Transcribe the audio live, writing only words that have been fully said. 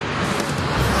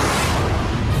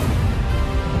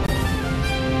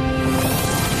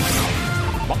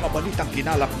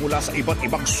iginalak mula sa iba't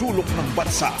ibang sulok ng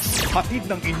bansa. Hatid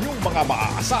ng inyong mga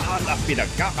maaasahan at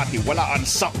pinagkakatiwalaan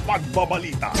sa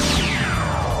pagbabalita.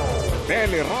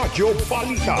 Teleradyo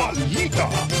Balita.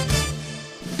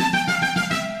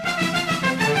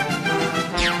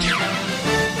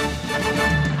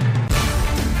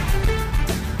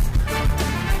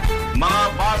 Mga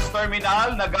bus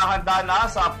terminal naghahanda na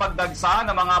sa pagdagsa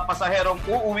ng mga pasaherong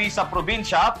uuwi sa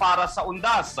probinsya para sa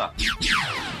undas.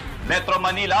 Metro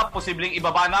Manila posibleng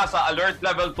ibaba na sa Alert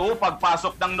Level 2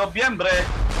 pagpasok ng Nobyembre.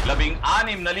 16,000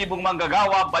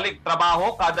 manggagawa balik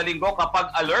trabaho kada linggo kapag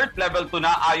Alert Level 2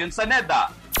 na ayon sa NEDA.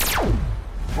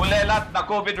 Ulelat na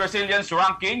COVID Resilience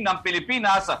Ranking ng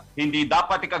Pilipinas, hindi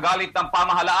dapat ikagalit ng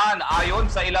pamahalaan ayon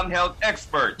sa ilang health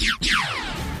experts.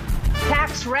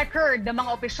 Tax record ng mga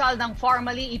opisyal ng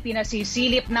formally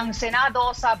ipinasisilip ng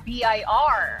Senado sa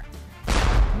BIR.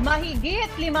 Mahigit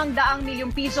 500 milyong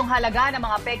pisong halaga ng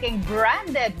mga peking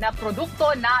branded na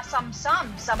produkto na samsam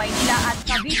sa Maynila at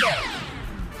Cavite.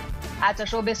 At sa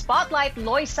Showbiz Spotlight,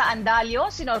 Loisa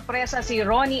Andalio, sinorpresa si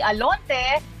Ronnie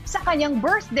Alonte sa kanyang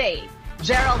birthday.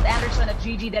 Gerald Anderson at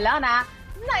Gigi Delana,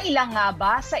 nailang nga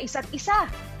ba sa isa't isa?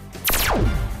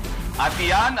 At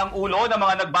iyan ang ulo ng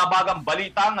mga nagbabagang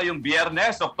balita ngayong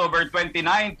Biyernes, October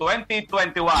 29,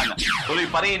 2021. Tuloy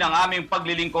pa rin ang aming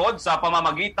paglilingkod sa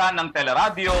pamamagitan ng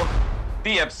Teleradyo,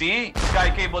 TFC, Sky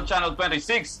Cable Channel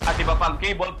 26 at iba pang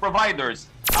cable providers.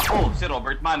 Ako si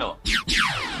Robert Mano.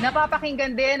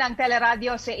 Napapakinggan din ang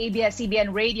Teleradyo sa ABS-CBN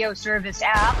Radio Service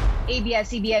App,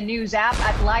 ABS-CBN News App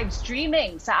at live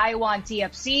streaming sa iWant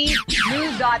TFC,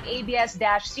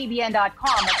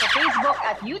 news.abs-cbn.com at sa Facebook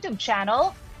at YouTube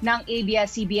channel ng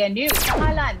ABS-CBN News.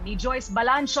 Pangalan ni Joyce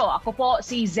Balancio. Ako po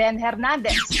si Zen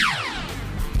Hernandez.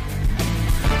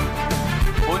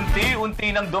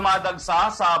 Unti-unti nang dumadagsa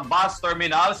sa bus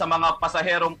terminal sa mga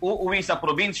pasaherong uuwi sa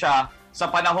probinsya sa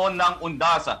panahon ng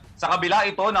undas. Sa kabila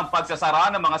ito ng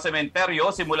pagsasara ng mga sementeryo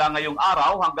simula ngayong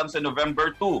araw hanggang sa November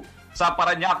 2. Sa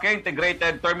Parañaque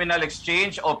Integrated Terminal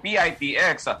Exchange o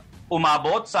PITX,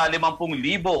 umabot sa 50,000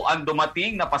 ang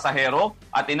dumating na pasahero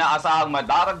at inaasahang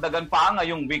madaragdagan pa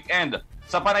ngayong weekend.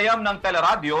 Sa panayam ng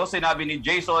Teleradyo, sinabi ni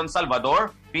Jason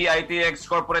Salvador, PITX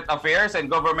Corporate Affairs and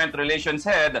Government Relations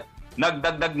Head,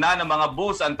 nagdagdag na ng mga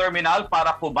bus ang terminal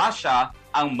para kubasya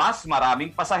ang mas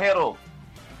maraming pasahero.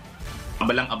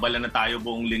 Abalang-abala na tayo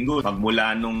buong linggo.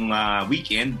 Pagmula nung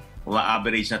weekend,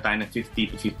 average na tayo ng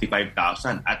 50 to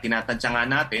 55,000 at tinatansya nga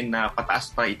natin na pataas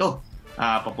pa ito.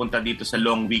 Papunta dito sa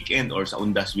long weekend or sa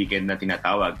undas weekend na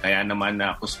tinatawag. Kaya naman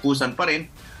kuskusan pa rin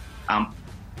ang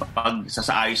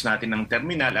pagsasaayos natin ng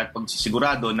terminal at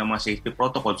pagsisigurado ng mga safety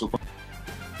protocols.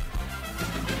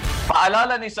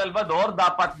 Paalala ni Salvador,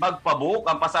 dapat magpabook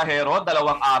ang pasahero 2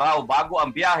 araw bago ang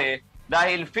biyahe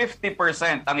dahil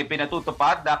 50% ang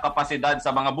ipinatutupad na kapasidad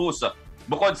sa mga bus.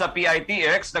 Bukod sa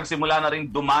PITX, nagsimula na rin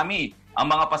dumami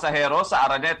ang mga pasahero sa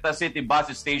Araneta City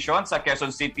Bus Station sa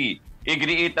Quezon City.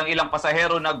 Iginiit ng ilang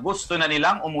pasahero na gusto na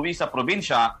nilang umuwi sa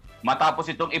probinsya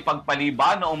matapos itong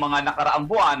ipagpaliban noong mga nakaraang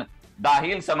buwan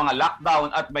dahil sa mga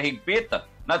lockdown at mahigpit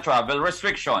na travel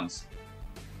restrictions.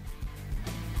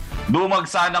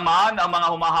 Dumagsa naman ang mga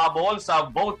humahabol sa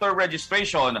voter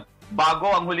registration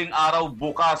bago ang huling araw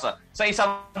bukas. Sa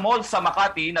isang mall sa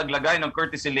Makati, naglagay ng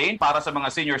courtesy lane para sa mga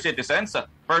senior citizens,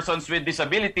 persons with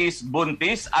disabilities,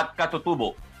 buntis at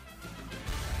katutubo.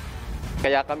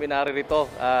 Kaya kami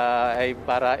naririto ay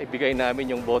para ibigay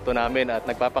namin yung boto namin at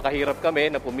nagpapakahirap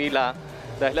kami na pumila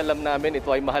dahil alam namin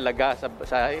ito ay mahalaga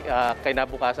sa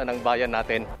kinabukasan ng bayan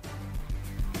natin.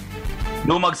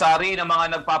 Dumagsari ng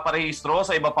mga nagpaparehistro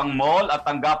sa iba pang mall at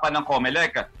tanggapan ng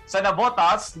COMELEC sa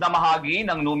nabotas na mahagi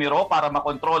ng numero para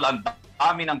makontrol ang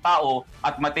dami ng tao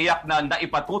at matiyak na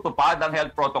naipatutupad ang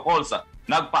health protocols.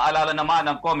 Nagpaalala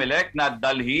naman ng COMELEC na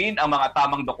dalhin ang mga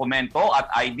tamang dokumento at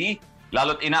ID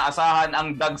lalo't inaasahan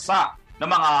ang dagsa ng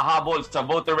mga habol sa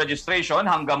voter registration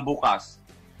hanggang bukas.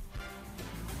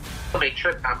 Make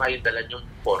sure tama yung dala yung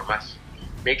formas.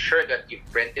 Make sure that you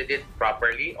printed it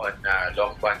properly on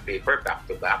long bond paper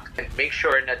back-to-back. And make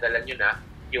sure na dala nyo na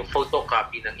yung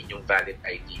photocopy ng inyong valid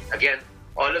ID. Again,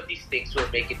 all of these things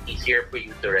will make it easier for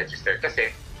you to register.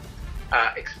 Kasi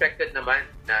expected naman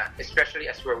na, especially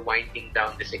as we're winding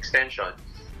down this extension,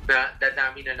 na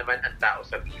dadami na naman ang tao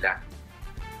sa pila.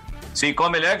 Si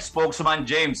COMELEC spokesman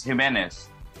James Jimenez.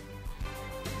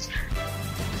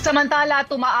 Samantala,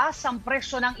 tumaas ang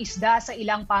presyo ng isda sa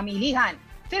ilang pamilihan.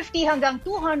 50 hanggang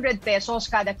 200 pesos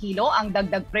kada kilo ang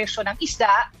dagdag presyo ng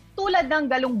isda tulad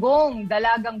ng galunggong,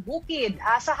 dalagang bukid,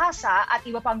 hasa-hasa at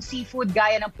iba pang seafood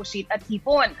gaya ng pusit at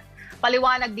hipon.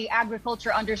 Paliwanag ni Agriculture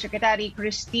Undersecretary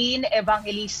Christine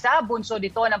Evangelista, bunso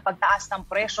dito ng pagtaas ng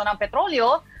presyo ng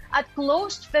petrolyo at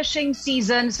closed fishing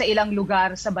season sa ilang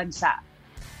lugar sa bansa.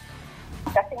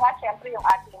 Kasi nga, syempre, yung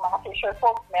ating mga fisher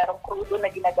folks, merong crudo na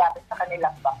ginagamit sa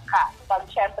kanilang bangka. Pag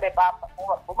syempre,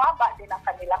 bumaba din ang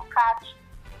kanilang catch,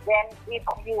 then if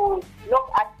you look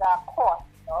at the cost,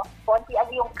 no? Konti ang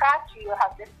yung catch, you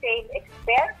have the same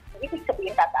expense, ibig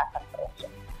sabihin tataas ang presyo.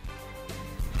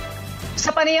 Sa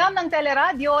panayam ng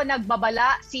teleradyo,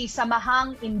 nagbabala si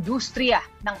Samahang Industriya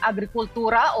ng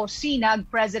Agrikultura o SINAG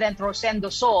President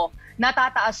Rosendo So na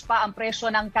tataas pa ang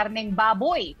presyo ng karneng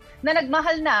baboy na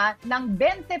nagmahal na ng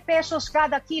 20 pesos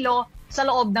kada kilo sa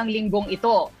loob ng linggong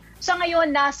ito. Sa ngayon,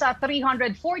 nasa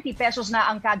 340 pesos na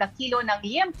ang kada kilo ng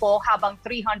liempo habang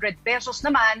 300 pesos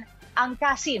naman ang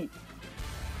kasim.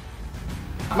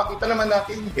 Makita naman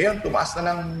natin, ngayon tumaas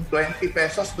na ng 20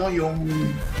 pesos no, yung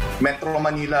Metro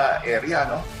Manila area.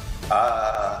 No?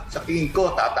 Sa tingin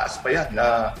ko, tataas pa yan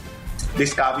na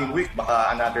this coming week,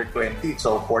 baka another 20.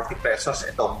 So 40 pesos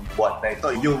itong buwan na ito.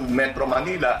 Yung Metro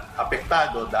Manila,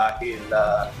 apektado dahil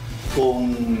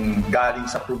kung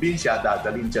galing sa probinsya,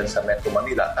 dadalhin dyan sa Metro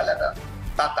Manila, talaga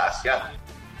tataas yan.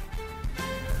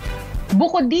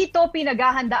 Bukod dito,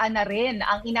 pinaghahandaan na rin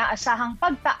ang inaasahang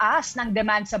pagtaas ng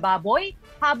demand sa baboy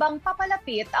habang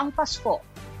papalapit ang Pasko.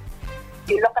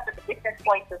 You look at the business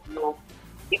point of view,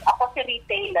 if ako si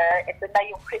retailer, ito na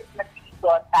yung Christmas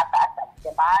season, tataas ang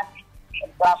demand,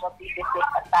 and probably this is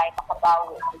a time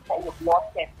makabawi sa yung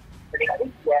losses during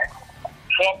the year,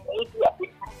 then maybe a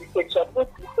business decision would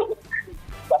be to increase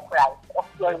the price of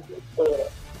your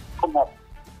retail commodity.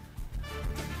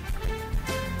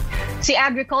 Si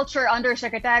Agriculture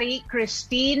Undersecretary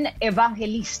Christine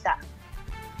Evangelista.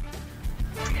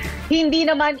 Hindi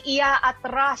naman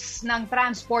iaatras ng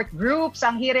transport groups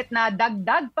ang hirit na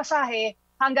dagdag pasahe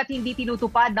hanggat hindi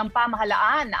tinutupad ng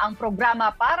pamahalaan ang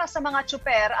programa para sa mga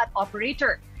tsuper at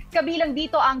operator. Kabilang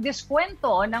dito ang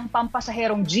diskwento ng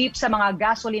pampasaherong jeep sa mga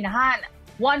gasolinahan,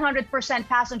 100%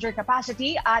 passenger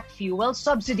capacity at fuel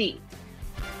subsidy.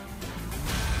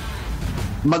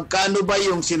 Magkano ba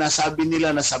yung sinasabi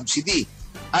nila na subsidy?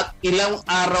 At ilang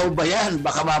araw ba yan?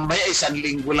 Baka mamaya 1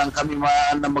 linggo lang kami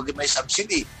na may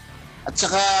subsidy. At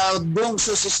saka doon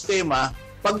sa sistema,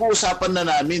 pag-uusapan na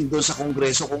namin doon sa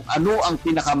Kongreso kung ano ang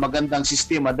pinakamagandang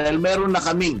sistema dahil meron na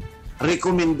kaming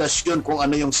rekomendasyon kung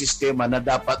ano yung sistema na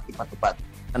dapat ipatupad.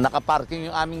 Nakaparking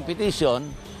yung aming petition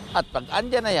at pag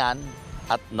andyan na yan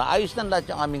at naayos na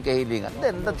lahat yung aming kahilingan,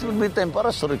 then that will be time for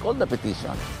us to recall the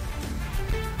petition.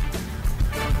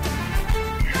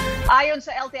 Ayon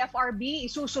sa LTFRB,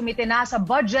 isusumite na sa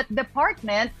Budget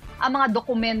Department ang mga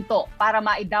dokumento para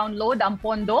ma-download ang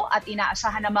pondo at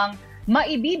inaasahan namang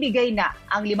maibibigay na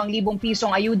ang 5,000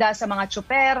 pisong ayuda sa mga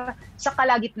tsuper sa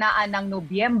kalagitnaan ng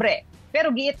Nobyembre.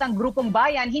 Pero giit ng Grupong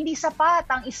Bayan, hindi sapat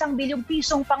ang 1 bilyong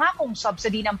pisong pangakong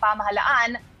subsidy ng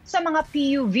pamahalaan sa mga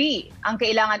PUV. Ang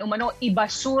kailangan umano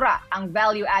ibasura ang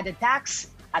value-added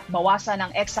tax at bawasan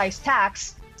ang excise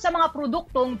tax sa mga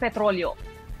produktong petrolyo.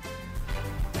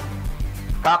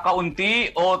 Kakaunti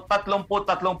o 33%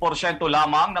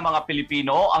 lamang ng mga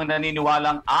Pilipino ang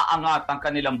naniniwalang aangat ang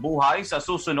kanilang buhay sa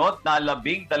susunod na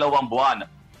 12 buwan.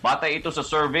 Batay ito sa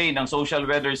survey ng Social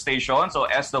Weather Stations o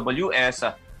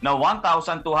SWS na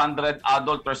 1,200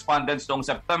 adult respondents noong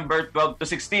September 12 to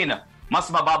 16. Mas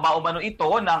mababa umano ito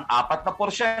ng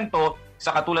 4%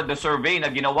 sa katulad na survey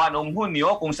na ginawa noong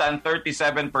Hunyo kung saan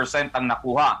 37% ang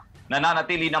nakuha.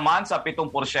 Nananatili naman sa 7%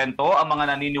 ang mga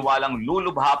naniniwalang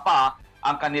lulubha pa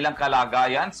ang kanilang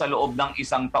kalagayan sa loob ng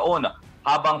 1 taon,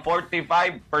 habang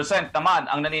 45% naman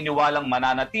ang naniniwalang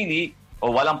mananatili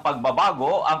o walang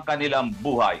pagbabago ang kanilang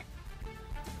buhay.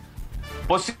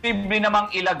 Posible namang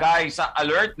ilagay sa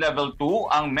Alert Level 2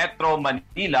 ang Metro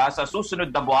Manila sa susunod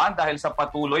na buwan dahil sa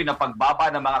patuloy na pagbaba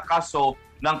ng mga kaso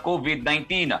ng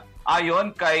COVID-19.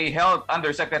 Ayon kay Health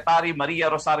Undersecretary Maria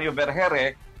Rosario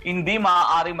Vergere, hindi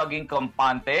maaaring maging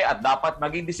kampante at dapat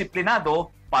maging disiplinado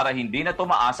para hindi na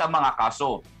tumaas ang mga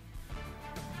kaso.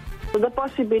 The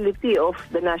possibility of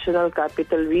the National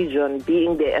Capital Region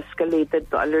being de-escalated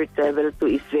to Alert Level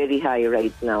 2 is very high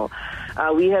right now.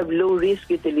 We have low-risk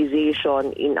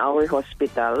utilization in our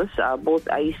hospitals, both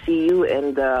ICU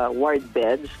and ward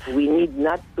beds. We need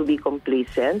not to be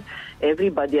complacent.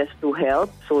 Everybody has to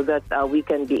help so that we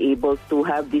can be able to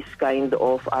have this kind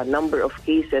of number of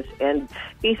cases, and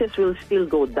cases will still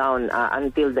go down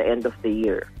until the end of the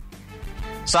year.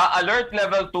 Sa Alert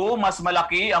Level 2, mas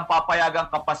malaki ang papayagang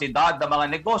kapasidad ng mga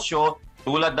negosyo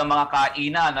tulad ng mga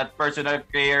kainan at personal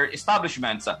care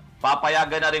establishments.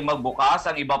 Papayagan na rin magbukas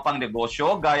ang iba pang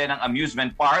negosyo gaya ng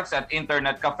amusement parks at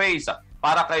internet cafes.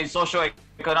 Para kay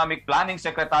Socio-Economic Planning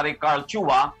Secretary Carl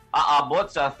Chua, aabot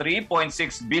sa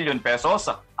 3.6 billion pesos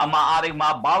ang maaaring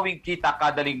mabawing kita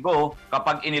kada linggo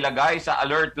kapag inilagay sa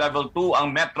Alert Level 2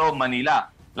 ang Metro Manila.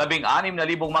 16,000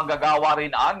 manggagawa rin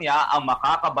anya ang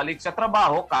makakabalik sa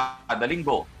trabaho kada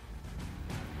linggo.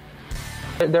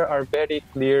 There are very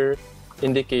clear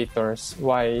indicators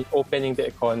why opening the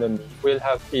economy will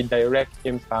have a direct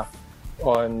impact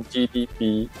on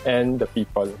GDP and the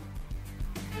people.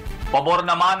 Pabor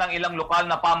naman ang ilang lokal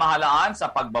na pamahalaan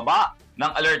sa pagbaba ng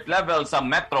alert level sa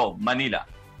Metro Manila.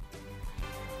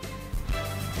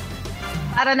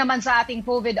 Para naman sa ating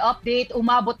COVID update,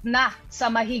 umabot na sa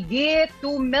mahigit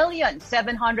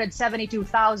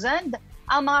 2,772,000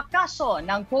 ang mga kaso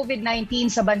ng COVID-19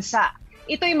 sa bansa.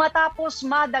 Ito'y matapos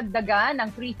madagdagan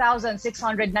ng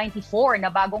 3,694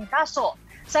 na bagong kaso.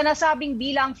 Sa nasabing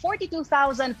bilang,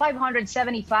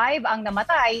 42,575 ang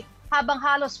namatay, habang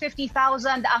halos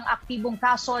 50,000 ang aktibong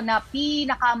kaso na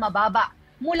pinakamababa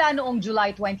mula noong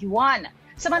July 21.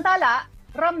 Samantala,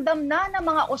 ramdam na ng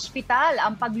mga ospital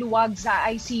ang pagluwag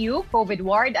sa ICU, COVID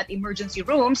ward at emergency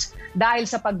rooms dahil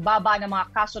sa pagbaba ng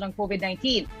mga kaso ng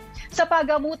COVID-19. Sa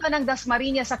pagamutan ng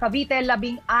Dasmariñas sa Cavite,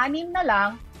 16 na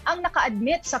lang ang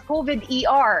naka-admit sa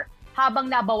COVID-ER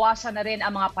habang nabawasan na rin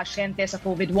ang mga pasyente sa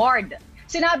COVID ward.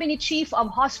 Sinabi ni Chief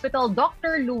of Hospital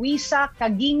Dr. Luisa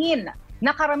Cagingin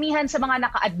na karamihan sa mga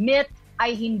naka-admit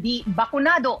ay hindi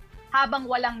bakunado habang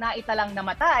walang naitalang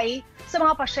namatay sa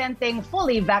mga pasyenteng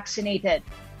fully vaccinated.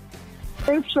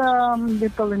 There's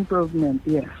little improvement,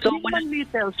 yes. So,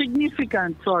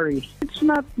 significant, sorry. It's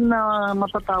not na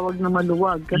matatawag na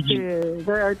maluwag kasi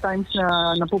there are times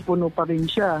na napupuno pa rin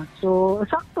siya. So,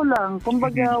 sakto lang.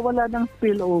 Kumbaga, wala nang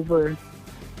spillover.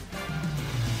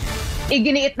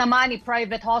 Iginiit naman ni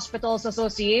Private Hospitals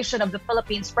Association of the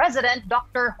Philippines President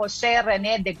Dr. Jose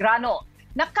Rene de Grano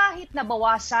na kahit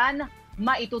nabawasan,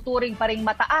 maituturing pa ring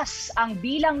mataas ang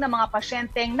bilang ng mga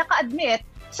pasyenteng naka-admit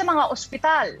sa mga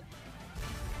ospital.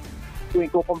 Kung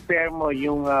i-compare mo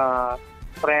yung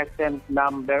present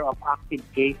number of active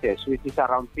cases, which is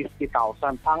around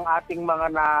 50,000, ang ating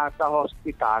mga nasa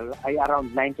hospital ay around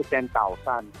 9 to 10,000.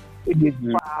 It is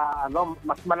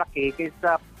mas malaki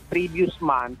kaysa previous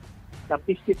month na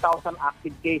 50,000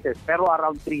 active cases, pero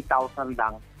around 3,000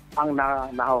 lang ang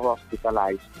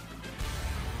na-hospitalized.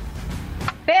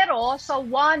 Pero sa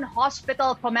One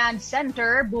Hospital Command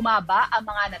Center, bumaba ang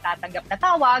mga natatanggap na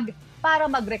tawag para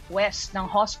mag-request ng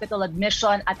hospital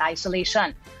admission at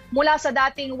isolation. Mula sa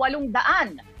dating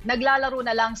 800, naglalaro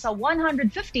na lang sa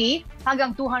 150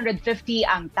 hanggang 250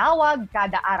 ang tawag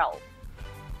kada araw.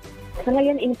 So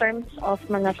ngayon, in terms of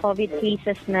mga COVID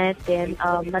cases natin,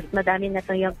 mas madami na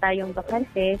tayong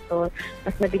bakante, so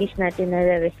mas mabilis natin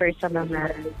na-refer sa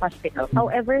mga hospital.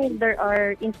 However, there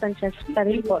are instances pa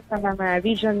rin po sa mga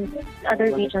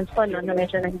other regions po, no, na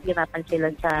medyo nahihirapan sila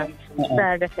sa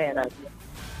referral.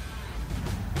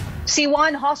 Si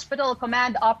One Hospital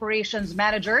Command Operations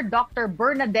Manager, Dr.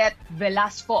 Bernadette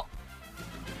Velasco.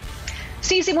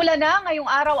 Sisimula na ngayong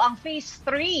araw ang Phase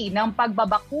 3 ng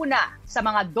pagbabakuna sa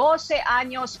mga 12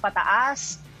 anyos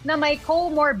pataas na may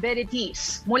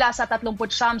comorbidities. Mula sa 39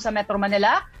 sa Metro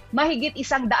Manila, mahigit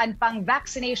 100 pang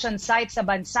vaccination sites sa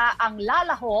bansa ang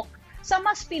lalahok sa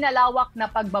mas pinalawak na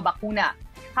pagbabakuna.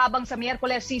 Habang sa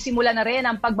Miyerkules, sisimula na rin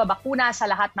ang pagbabakuna sa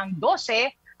lahat ng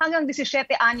 12 hanggang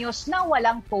 17 anyos na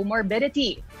walang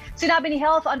comorbidity. Sinabi ni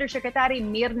Health Undersecretary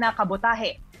Mirna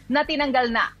Cabotaje na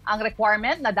tinanggal na ang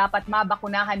requirement na dapat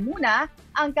mabakunahan muna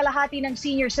ang kalahati ng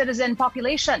senior citizen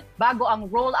population bago ang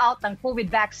rollout ng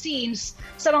COVID vaccines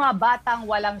sa mga batang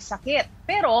walang sakit.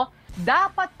 Pero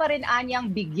dapat pa rin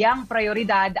anyang bigyang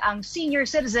prioridad ang senior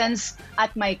citizens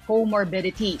at may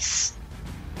comorbidities.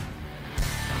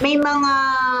 May mga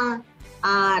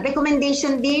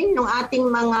recommendation din ng ating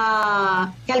mga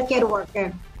healthcare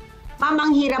worker.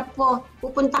 Mamang hirap po,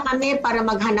 pupunta kami para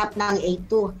maghanap ng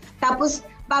A2. Tapos,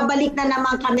 babalik na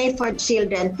naman kami for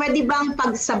children. Pwede bang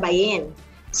pagsabayin?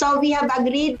 So, we have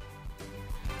agreed.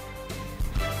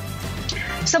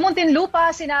 Sa Muntinlupa,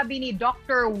 sinabi ni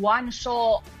Dr.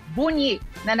 Juancho Bunyi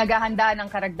na naghahanda ng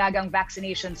karagdagang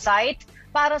vaccination site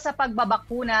para sa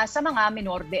pagbabakuna sa mga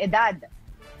menor de edad.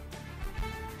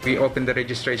 We opened the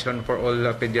registration for all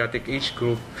pediatric age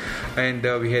group and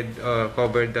we had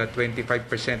covered 25%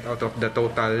 out of the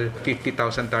total 50,000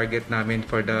 target namin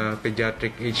for the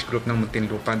pediatric age group ng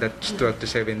Muntinlupa. That's 12 to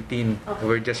 17.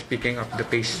 We're just picking up the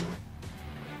pace.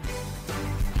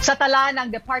 Sa tala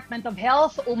ng Department of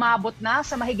Health, umabot na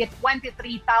sa mahigit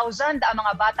 23,000 ang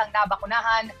mga batang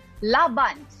nabakunahan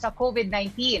laban sa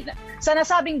COVID-19. Sa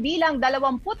nasabing bilang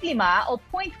 25 o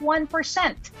 0.1%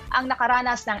 ang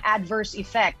nakaranas ng adverse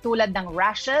effect tulad ng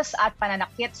rashes at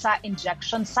pananakit sa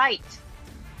injection site.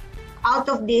 Out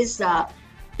of these,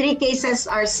 3 cases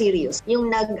are serious. Yung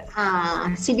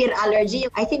severe allergy,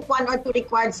 I think 1 or 2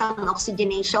 required some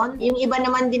oxygenation. Yung iba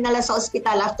naman dinala sa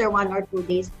ospital after 1 or 2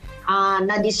 days,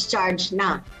 na-discharge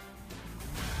na.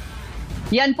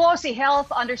 Yan po si Health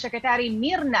Undersecretary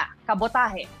Mirna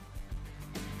Cabotaje.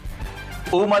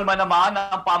 Umalma naman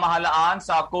ang pamahalaan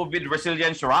sa COVID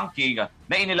Resilience Ranking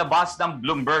na inilabas ng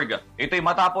Bloomberg. Ito'y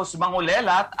matapos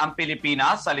mangulelat ang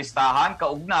Pilipinas sa listahan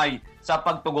kaugnay sa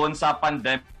pagtugon sa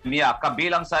pandemya.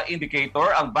 Kabilang sa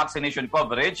indicator ang vaccination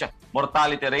coverage,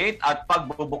 mortality rate at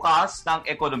pagbubukas ng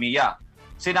ekonomiya.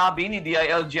 Sinabi ni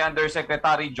DILG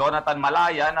Undersecretary Jonathan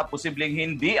Malaya na posibleng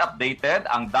hindi updated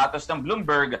ang datos ng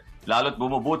Bloomberg lalo't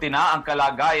bumubuti na ang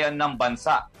kalagayan ng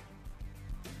bansa.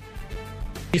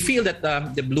 We feel that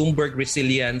the Bloomberg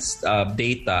resilience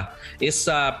data is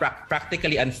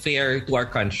practically unfair to our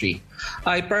country.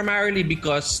 Primarily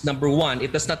because, number one,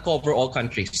 it does not cover all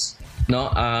countries.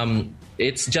 No,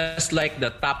 it's just like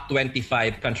the top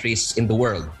 25 countries in the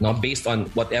world, no, based on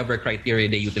whatever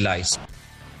criteria they utilize.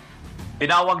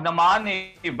 Tinawag naman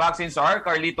ni Vaccine Czar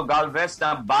Carlito Galvez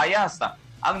na biased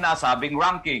ang nasabing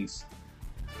rankings.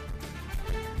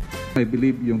 I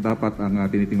believe yung dapat ang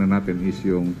tinitingnan natin is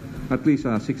yung at least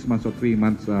 6 months or 3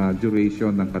 months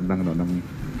duration ng kandang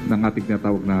ng ating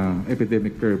tinatawag na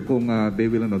epidemic curve. Kung they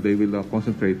will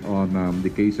concentrate on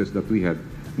the cases that we had.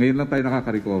 Ngayon lang tayo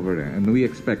nakaka-recover and we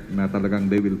expect na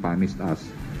talagang they will punish us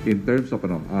in terms of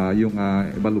yung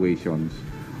evaluations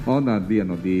on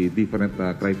the different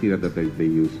criteria that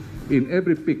they use. In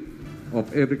every peak of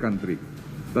every country,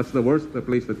 that's the worst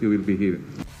place that you will be here.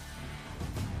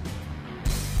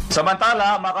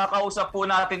 Samantala, makakausap po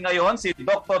natin ngayon si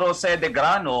Dr. Jose De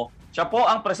Grano. Siya po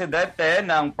ang presidente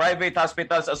ng Private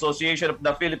Hospitals Association of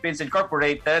the Philippines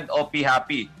Incorporated o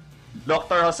PHAPI.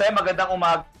 Dr. Jose, magandang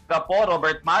umaga po.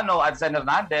 Robert Mano at Zen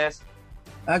Hernandez.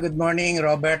 Good morning,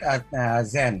 Robert at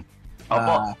Zen.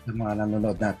 Opo. Sa mga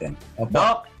nanonood natin. Opo.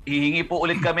 Doc, hihingi po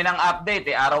ulit kami ng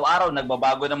update. Araw-araw,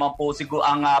 nagbabago naman po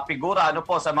ang figura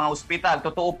sa mga ospital.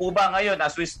 Totoo po ba ngayon,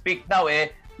 as we speak now,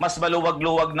 mas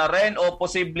maluwag-luwag na rin o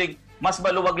posibleng mas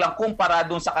maluwag lang kumpara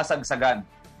dun sa kasagsagan?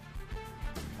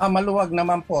 Maluwag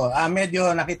naman po. Medyo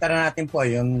nakita na natin po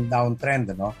yung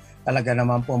downtrend. No? Talaga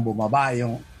naman po bumaba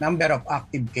yung number of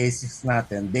active cases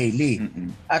natin daily.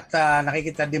 At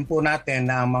nakikita din po natin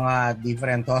na ang mga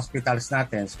different hospitals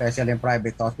natin, especially in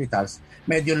private hospitals,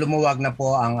 medyo lumuwag na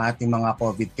po ang ating mga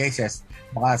COVID cases.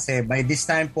 Kasi by this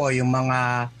time po, yung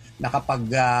mga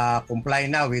nakapag-comply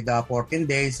na with 14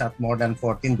 days at more than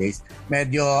 14 days,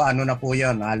 medyo na po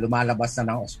yun, lumalabas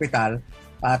na ng ospital.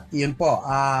 At yun po,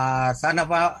 sana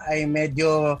pa ay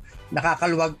medyo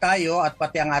nakakaluwag tayo at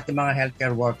pati ang ating mga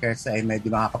healthcare workers ay medyo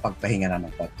makakapagpahinga na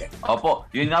ng konti. Opo,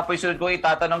 yun nga po yung sunod ko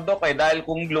itatanong, Doc. Dahil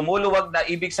kung lumuluwag na,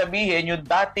 ibig sabihin yung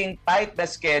dating tight na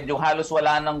schedule, halos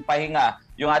wala ng pahinga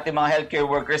yung ating mga healthcare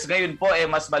workers. Ngayon po,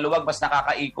 mas maluwag, mas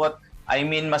nakakaikot.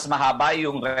 Mas mahaba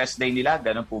yung rest day nila.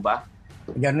 Ganun po ba?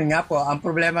 Ganun nga po. Ang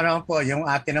problema naman po, yung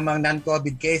ating namang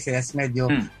non-COVID cases,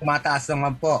 medyo tumataas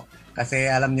naman po. Kasi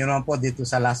alam nyo naman po, dito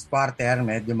sa last quarter,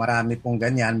 medyo marami pong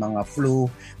ganyan, mga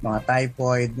flu, mga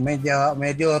typhoid.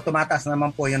 Medyo tumataas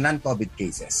naman po yung non-COVID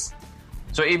cases.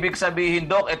 So ibig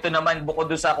sabihin, Doc, ito naman bukod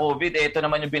doon sa COVID, ito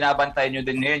naman yung binabantayan nyo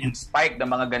din ngayon, yung spike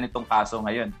ng mga ganitong kaso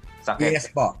ngayon. Sakit.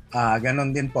 Yes po.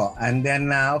 Ganun din po. And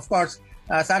then, of course,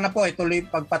 sana po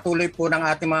pagpatuloy po ng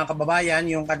ating mga kababayan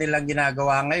yung kanilang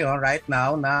ginagawa ngayon right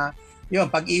now na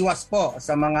yung pag-iwas po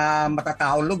sa mga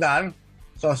matataong lugar,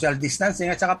 social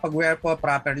distancing at saka pag-wear po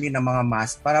properly ng mga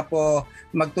mask para po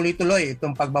magtuloy-tuloy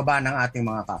itong pagbaba ng ating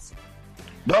mga kaso.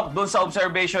 Doc, doon sa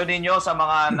observation ninyo sa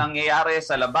mga nangyayari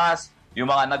sa labas, yung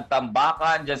mga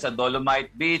nagtambakan dyan sa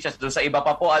Dolomite Beach at doon sa iba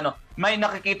pa po, may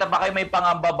nakikita ba kayo, may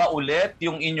pangamba ba ulit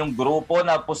yung inyong grupo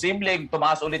na posibleng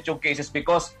tumaas ulit yung cases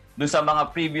because doon sa mga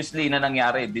previously na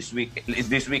nangyari this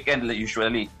weekend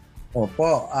usually?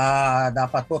 Opo,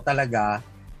 dapat po talaga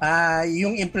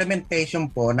yung implementation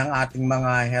po ng ating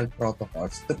mga health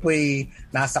protocols. Ito po'y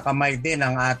nasa kamay din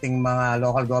ng ating mga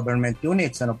local government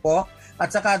units. Po?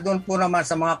 At saka doon po naman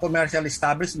sa mga commercial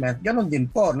establishment, ganun din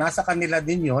po. Nasa kanila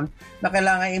din yun na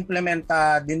kailangan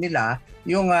implementa din nila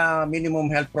yung minimum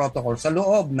health protocol sa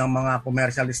loob ng mga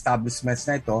commercial establishments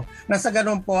na ito na sa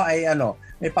ganun po ay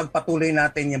may pagpatuloy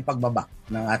natin yung pagbaba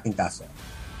ng ating kaso.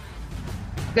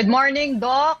 Good morning,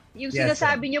 Doc. Yung Yes,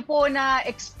 sinasabi niyo po na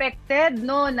expected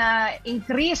na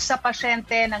increase sa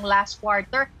pasyente ng last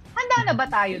quarter, handa na ba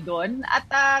tayo doon? At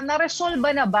na-resolve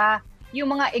na ba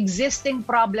yung mga existing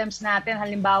problems natin,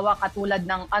 halimbawa katulad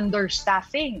ng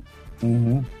understaffing?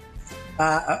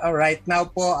 Right now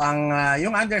po,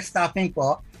 yung understaffing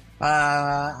po,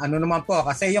 ano naman po,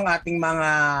 kasi yung ating mga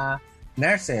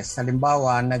nurses,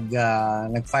 halimbawa,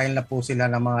 nag-file na po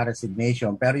sila ng mga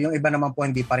resignation. Pero yung iba naman po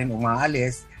hindi pa rin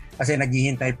umaalis kasi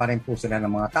naghihintay pa rin po sila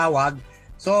ng mga tawag.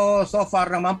 So far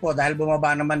naman po, dahil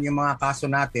bumaba naman yung mga kaso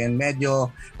natin, medyo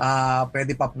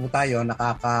pwede pa po tayo,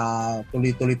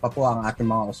 nakakatuloy-tuloy pa po ang ating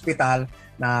mga ospital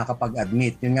na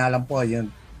kapag-admit. Yun nga lang po,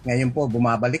 ngayon po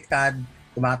bumabaliktad,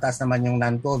 tumataas naman yung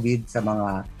non-COVID sa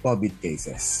mga COVID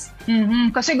cases.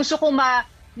 Kasi gusto ko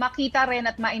makita rin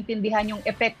at maintindihan yung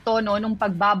epekto nung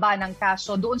pagbaba ng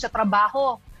kaso doon sa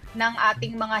trabaho ng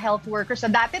ating mga health workers.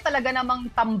 Sa dati talaga namang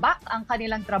tambak ang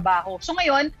kanilang trabaho. So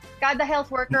ngayon, kada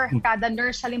health worker, kada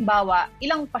nurse halimbawa,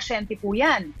 ilang pasyente po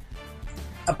yan?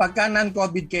 Pagka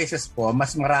non-COVID cases po,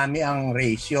 mas marami ang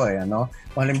ratio.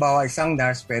 Halimbawa, isang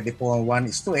nurse pwede po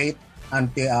 1:8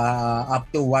 up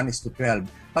to 1:12.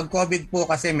 Pag COVID po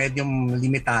kasi medyo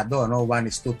limitado,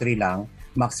 1:3 lang,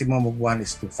 maximum of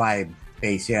 1:5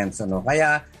 patients.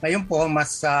 Kaya ngayon po,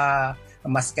 mas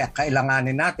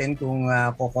kailanganin natin kung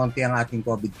kukonti ang ating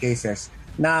COVID cases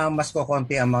na mas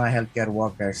kukonti ang mga healthcare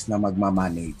workers na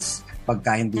magmamanage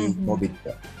pagka hindi COVID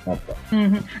po. Opo.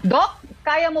 Doc,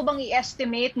 kaya mo bang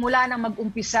i-estimate mula nang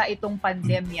mag-umpisa itong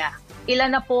pandemya,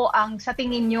 ilan na po ang sa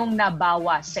tingin nyong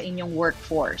nabawas sa inyong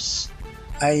workforce?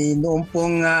 Ay noong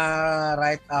pong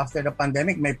right after the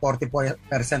pandemic, may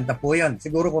 40% na po yun.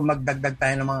 Siguro kung magdagdag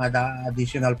tayo ng mga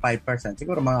additional 5%,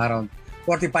 siguro mga around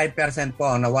 45% po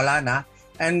ang nawala na.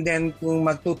 And then kung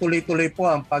magtutuloy-tuloy po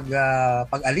ang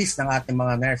pag-alis ng ating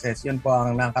mga nurses, yun po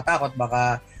ang nakakatakot.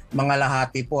 Baka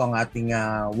mangalahati po ang ating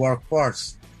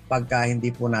workforce pagka hindi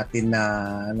po natin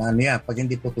pag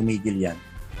hindi po tumigil yan.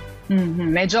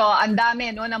 Medyo ang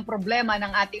dami ng problema ng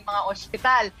ating mga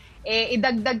ospital.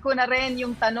 Idagdag ko na rin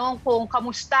yung tanong kung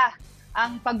kamusta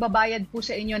ang pagbabayad po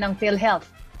sa inyo ng PhilHealth.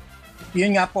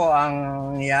 Yun nga po ang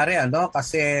nangyari,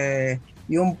 kasi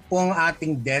yung pong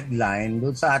ating deadline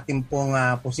doon sa ating pong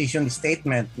position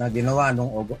statement na ginawa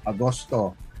noong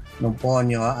Agosto nung po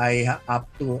nyo ay up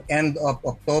to end of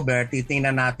October,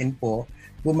 titingnan natin po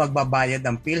kung magbabayad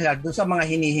ang PhilHealth doon sa mga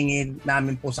hinihingi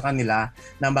namin po sa kanila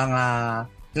na mga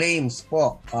claims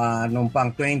po noong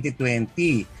pang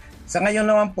 2020. Sa ngayon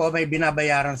naman po may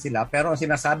binabayaran sila, pero ang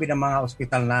sinasabi ng mga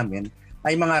ospital namin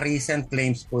ay mga recent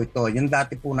claims po ito. Yung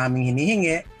dati po namin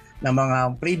hinihingi na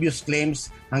mga previous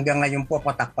claims hanggang ngayon po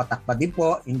patak-patak pa din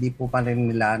po, hindi po pa rin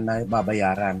nila na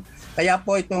babayaran. Kaya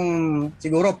po itong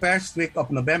siguro first week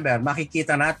of November,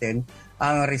 makikita natin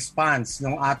ang response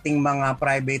ng ating mga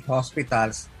private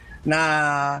hospitals na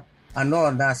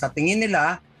na sa tingin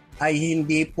nila ay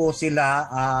hindi po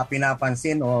sila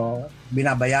pinapansin o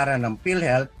binabayaran ng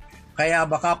PhilHealth. Kaya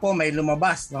baka po may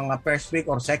lumabas mga first week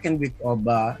or second week of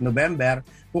November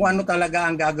kung ano talaga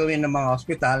ang gagawin ng mga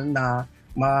hospital na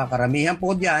makaramihan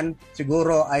po diyan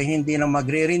siguro ay hindi na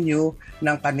magre-renew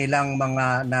ng kanilang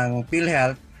ng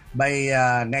PhilHealth by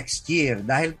next year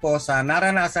dahil po sa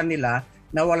naranasan nila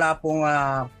na wala pong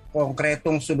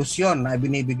konkretong solusyon na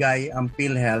binibigay ang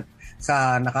PhilHealth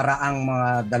sa nakaraang mga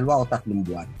 2 o 3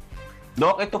 buwan.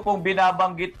 Dok, ito pong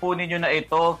binabanggit po ninyo na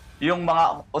ito, yung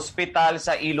mga ospital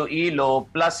sa Iloilo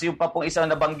plus yung pa pong isang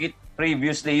nabanggit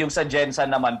previously, yung sa Jensen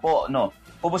naman po, no?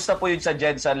 Kumusta po yung sa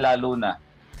Jensen lalo na?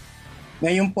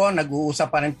 Ngayon po,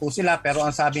 nag-uusap pa rin po sila pero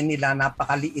ang sabi nila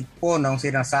napakaliit po ng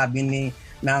sinasabi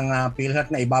ng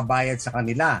PhilHealth na ibabayad sa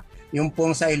kanila. Yung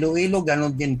pong sa Iloilo,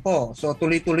 ganun din po. So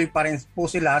tuloy-tuloy pa rin po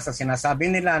sila sa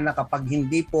sinasabi nila na kapag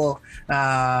hindi po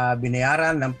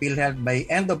binayaran ng PhilHealth by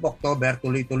end of October,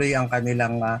 tuloy-tuloy ang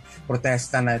kanilang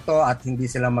protesta na ito at hindi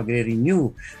sila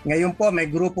magre-renew. Ngayon po,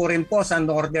 may grupo rin po sa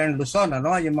Northern Luzon,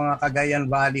 yung mga Cagayan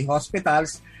Valley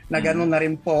Hospitals na ganun na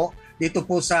rin po. Dito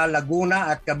po sa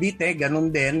Laguna at Cavite,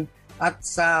 ganun din. At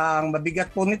sa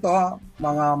mabigat po nito,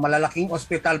 mga malalaking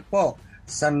ospital po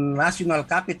sa National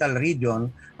Capital Region,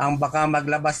 ang baka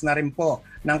maglabas na rin po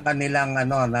ng kanilang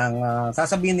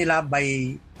sasabihin nila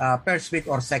by first week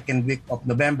or second week of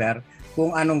November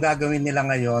kung anong gagawin nila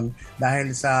ngayon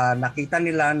dahil sa nakita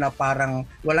nila na parang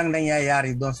walang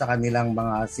nangyayari doon sa kanilang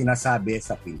mga sinasabi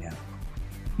sa PhilHealth.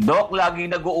 Doc,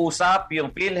 laging nag-uusap yung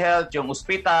PhilHealth, yung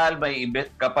ospital,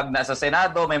 kapag nasa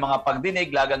Senado, may mga pagdinig,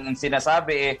 lagang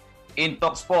sinasabi in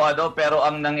talks po, pero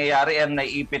ang nangyayari, ang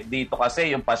naiipit dito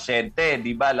kasi yung pasyente,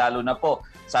 di ba? Lalo na po,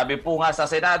 sabi po nga sa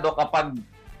Senado, kapag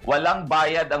walang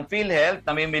bayad ang PhilHealth,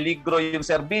 namimiligro yung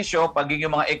serbisyo, pagiging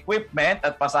yung mga equipment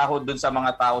at pasahod dun sa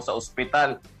mga tao sa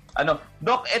ospital.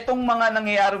 Doc, itong mga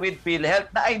nangyayari with PhilHealth,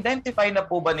 na-identify na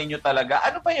po ba ninyo talaga?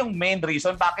 Ano ba yung main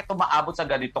reason bakit umaabot sa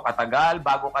ganito katagal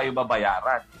bago kayo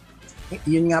babayaran?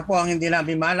 Yun nga po ang hindi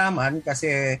namin malaman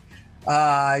kasi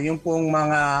yung pong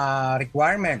mga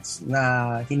requirements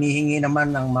na hinihingi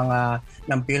naman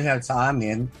ng PhilHealth sa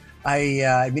amin ay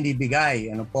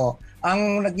ibinibigay.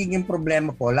 Ang nagiging problema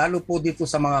po, lalo po dito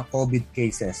sa mga COVID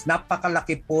cases,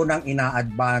 napakalaki po ng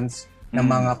ina-advance ng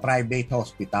mga private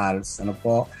hospitals.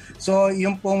 So,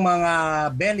 yung pong mga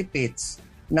benefits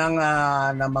ng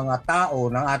mga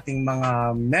tao, ng ating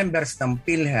mga members ng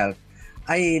PhilHealth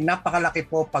ay napakalaki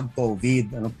po pag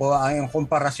COVID. Ang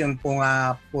komparasyon po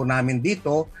nga po namin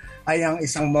dito ay ang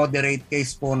isang moderate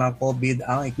case po ng COVID,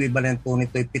 ang equivalent po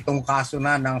nito ay 7 kaso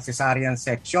na ng cesarean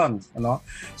section.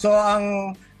 So,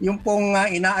 yung pong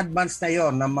ina-advance na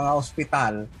yon ng mga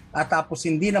ospital at tapos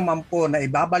hindi naman po na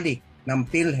ibabalik ng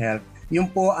PhilHealth, yun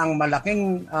po ang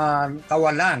malaking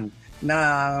kawalan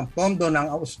ng pondo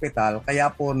ng ospital,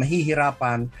 kaya po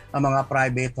nahihirapan ang mga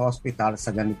private hospital sa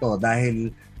ganito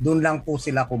dahil doon lang po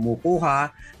sila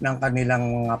kumukuha ng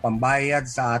kanilang pambayad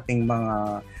sa ating mga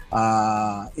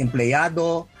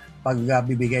empleyado,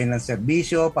 pagbibigay ng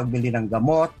serbisyo, pagbili ng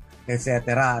gamot,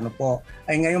 etc.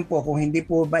 Ay ngayon po, kung hindi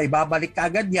po ba ibabalik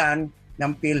agad yan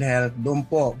ng PhilHealth, doon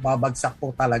po babagsak po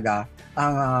talaga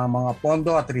ang mga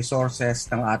pondo at resources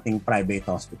ng ating private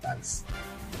hospitals.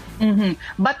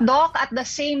 But Doc, at the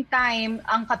same time,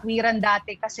 ang katwiran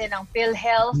dati kasi ng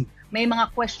PhilHealth, may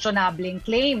mga questionable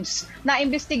claims.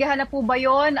 Naimbestigahan na po ba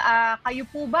yun? Kayo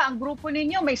po ba, ang grupo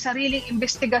ninyo, may sariling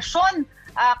investigasyon?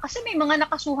 Kasi may mga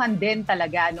nakasuhan din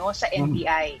talaga sa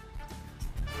NBI.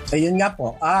 Ayun nga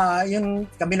po.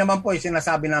 Kami naman po ay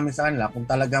sinasabi namin sa kanila kung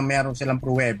talagang meron silang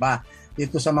pruweba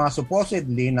dito sa mga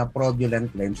supposedly na fraudulent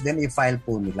claims, then i-file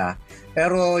po nila.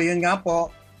 Pero yun nga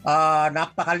po,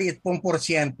 napakaliit pong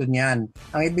porsyento niyan.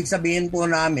 Ang ibig sabihin po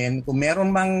namin, kung meron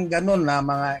mang ganun na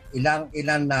mga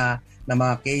ilan na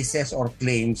mga cases or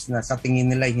claims na sa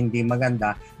tingin nila hindi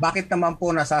maganda, bakit naman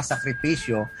po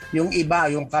nasasakripisyo yung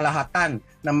iba, yung kalahatan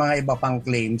ng mga iba pang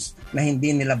claims na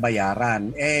hindi nila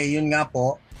bayaran? Yun nga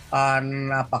po,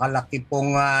 napakalaki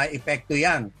pong epekto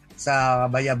yan sa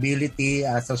viability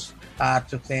at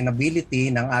sustainability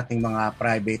ng ating mga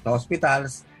private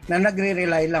hospitals na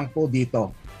nagre-rely lang po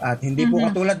dito. At hindi po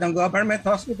katulad ng government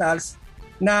hospitals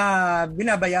na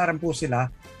binabayaran po sila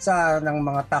ng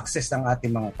mga taxes ng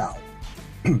ating mga tao.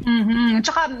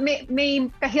 Tsaka may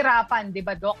kahirapan, di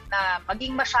ba, Doc, na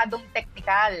maging masyadong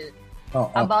technical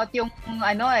about yung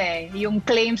yung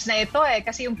claims na ito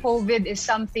kasi yung COVID is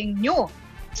something new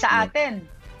sa atin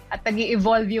at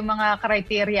nag-i-evolve yung mga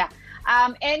criteria.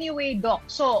 Anyway, Doc,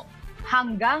 so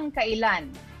hanggang kailan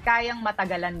kayang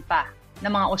matagalan pa ng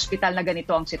mga ospital na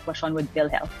ganito ang sitwasyon with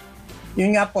PhilHealth?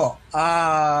 Yun nga po,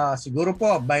 siguro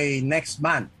po by next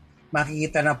month,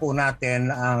 makikita na po natin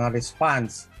ang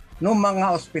response ng mga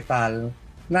ospital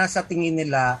na sa tingin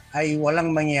nila ay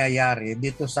walang mangyayari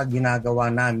dito sa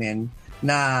ginagawa namin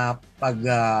na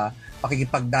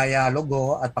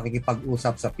pakikipagdialogo at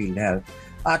pakikipag-usap sa PhilHealth.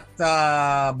 At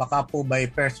baka po by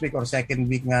first week or second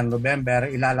week ng November,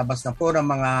 ilalabas na po ng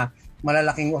mga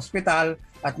malalaking ospital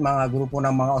at mga grupo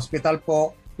ng mga ospital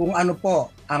po kung ano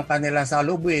po ang kanilang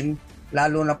salubin,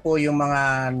 lalo na po yung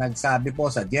mga nagsabi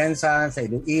po sa Jensan, sa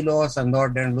Iloilo, sa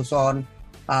Northern Luzon,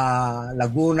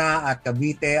 Laguna at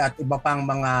Cavite at iba pang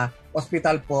mga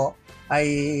ospital po,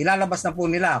 ay ilalabas na po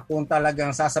nila kung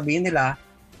talagang sasabihin nila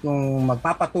kung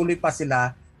magpapatuloy pa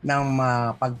sila ng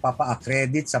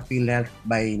pagpapa-accredit sa PhilHealth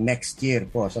by next year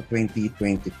po, sa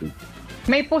 2022.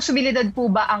 May posibilidad po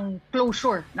ba ang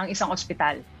closure ng isang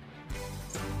ospital?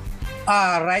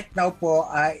 Right now po,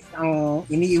 ang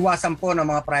iniiwasan po ng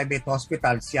mga private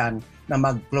hospitals yan na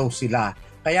mag-close sila.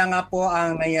 Kaya nga po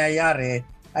ang nangyayari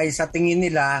ay sa tingin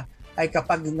nila ay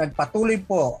kapag nagpatuloy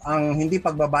po ang hindi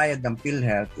pagbabayad ng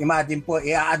PhilHealth, imagine po,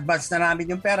 i-advance na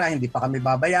namin yung pera, hindi pa kami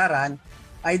babayaran,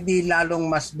 ay di lalong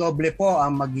mas doble po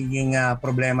ang magiging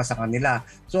problema sa kanila.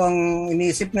 So ang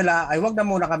iniisip nila ay wag na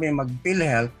muna kami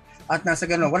mag-PhilHealth at nasa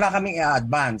ganun, wala kaming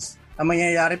i-advance. Ang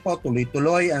mangyayari po,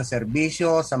 tuloy-tuloy ang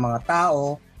serbisyo sa mga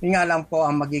tao. Yun nga lang po,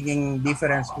 ang magiging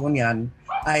difference po niyan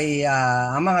ay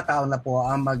ang mga tao na po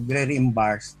ang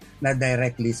magre-reimburse na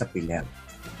directly sa PhilHealth.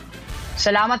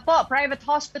 Salamat po, Private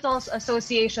Hospitals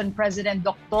Association President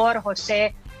Dr.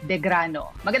 Jose De Grano.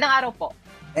 Magandang araw po.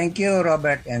 Thank you,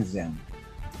 Robert and Zen.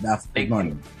 Good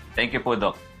morning. Thank you po,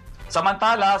 Doc.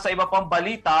 Samantala, sa iba pang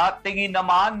balita, tingin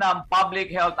naman ng public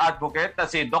health advocate na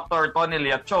si Dr. Tony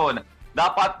Liachon,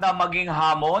 dapat na maging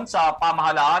hamon sa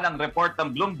pamahalaan ang report ng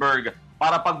Bloomberg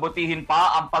para pagbutihin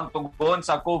pa ang pagtugon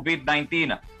sa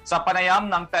COVID-19. Sa panayam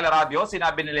ng teleradyo,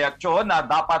 sinabi ni Leacho na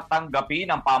dapat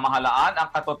tanggapin ng pamahalaan ang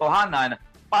katotohanan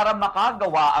para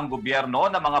makagawa ang gobyerno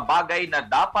ng mga bagay na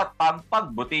dapat pang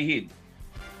pagbutihin.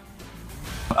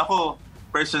 Ako,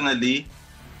 personally,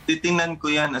 titingnan ko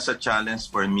yan as a challenge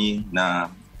for me na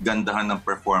gandahan ng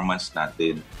performance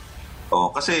natin.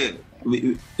 Kasi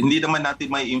hindi naman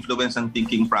natin may influence ang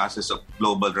thinking process of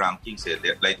global rankings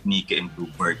like Nikkei and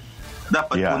Bloomberg.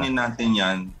 Dapat kunin natin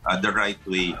yan the right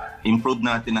way. Improve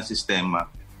natin ang sistema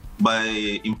by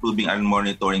improving our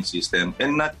monitoring system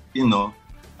and not,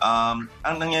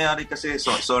 ang nangyayari kasi,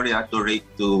 to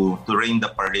rain the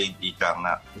parade, ika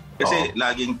nga. Kasi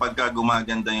laging pagka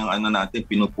gumaganda yung natin,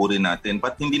 pinupuri natin,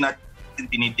 but hindi natin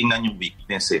tinitingnan yung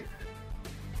weakness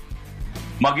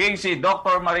Maging si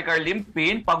Dr. Maricar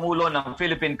Limpin, Pangulo ng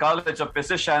Philippine College of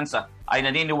Physicians, ay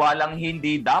naniniwalang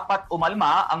hindi dapat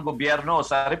umalma ang gobyerno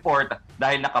sa report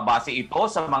dahil nakabase ito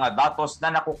sa mga datos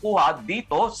na nakukuha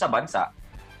dito sa bansa.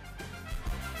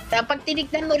 Pag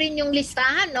tinignan mo rin yung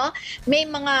listahan, no, may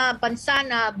mga bansa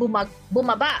na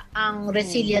bumaba ang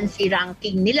resiliency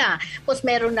ranking nila. Tapos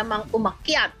meron namang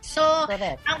umakyat. So,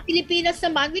 ang Pilipinas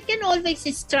naman, we can always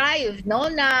strive, no,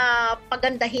 na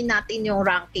pagandahin natin yung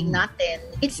ranking natin.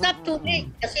 It's not too late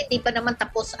kasi hindi pa naman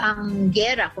tapos ang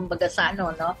gera, kumbaga sa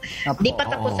no? Hindi pa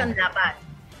tapos ang laban.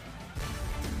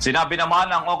 Sinabi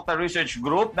naman ng Okta Research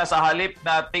Group na sa halip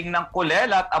na tingnang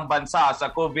kulelat ang bansa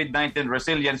sa COVID-19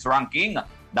 resilience ranking,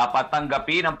 dapat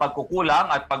tanggapin ang pagkukulang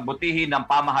at pagbutihin ng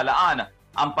pamahalaan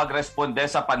ang pagresponde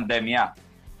sa pandemya.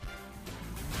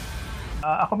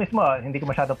 Ako mismo, hindi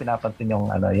ko masyado pinapansin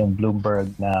yung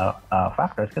Bloomberg na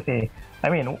factors kasi,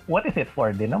 what is it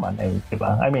for din naman?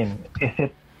 Diba? Is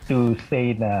it to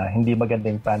say na hindi maganda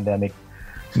yung pandemic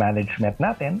management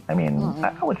natin? I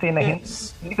would say na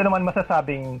hindi ko naman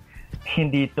masasabing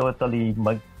hindi totally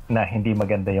na hindi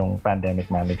maganda yung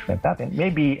pandemic management natin.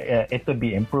 Maybe it could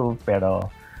be improved, pero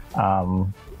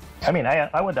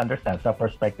I would understand sa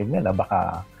perspective nila,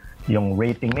 baka yung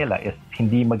rating nila is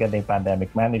hindi maganda yung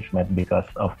pandemic management because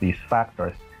of these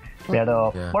factors.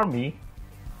 Pero for me,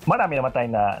 marami naman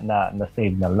tayo na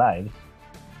save na lives.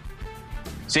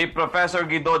 Si Professor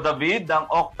Guido David ng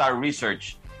Okta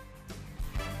Research.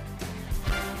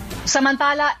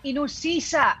 Samantala,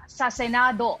 inusisa sa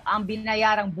Senado ang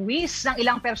binayarang buwis ng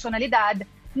ilang personalidad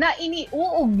na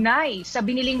iniuugnay sa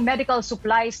biniling medical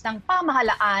supplies ng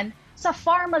pamahalaan sa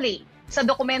Pharmaly. Sa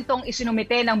dokumentong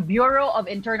isinumite ng Bureau of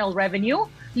Internal Revenue,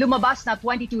 lumabas na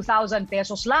 22,000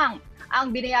 pesos lang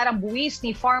ang binayarang buwis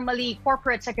ni Pharmaly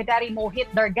Corporate Secretary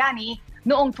Mohit Dargani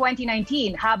noong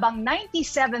 2019 habang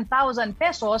 97,000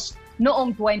 pesos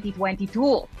noong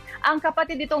 2022. Ang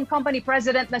kapatid nitong company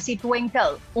president na si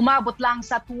Twinkle, umabot lang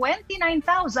sa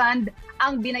 29,000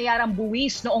 ang binayarang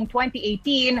buwis noong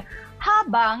 2018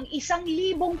 habang 1,000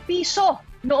 piso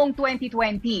noong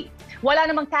 2020. Wala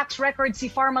namang tax record si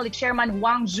Pharmaly Chairman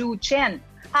Wang Zhu Chen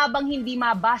habang hindi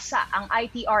mabasa ang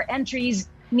ITR entries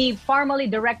ni Pharmaly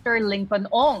Director Lincoln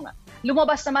Ong.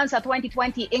 Lumabas naman sa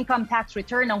 2020 income tax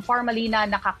return ng Pharmaly na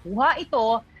nakakuha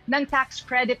ito ng tax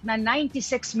credit na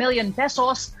 96 million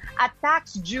pesos at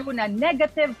tax due na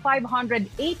negative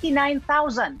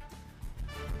 589,000.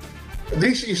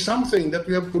 This is something that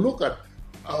we have to look at.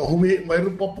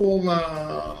 Mayroon pa pong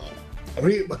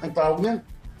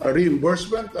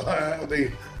reimbursement,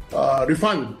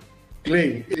 refund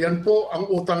claim. Yan po ang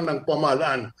utang ng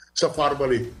pamahalaan sa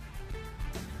Pharmaly.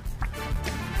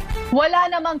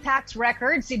 Wala namang tax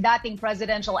record si dating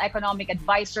Presidential Economic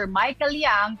Advisor Michael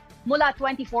Yang mula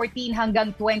 2014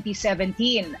 hanggang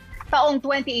 2017. Taong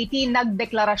 2018,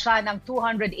 nagdeklara siya ng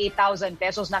 208,000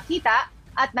 pesos na kita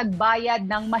at nagbayad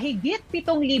ng mahigit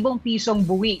 7,000 pisong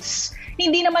buwis.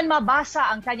 Hindi naman mabasa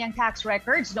ang kanyang tax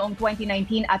records noong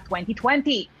 2019 at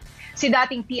 2020. Si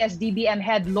dating PSDBM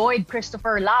head Lloyd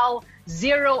Christopher Lau,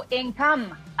 zero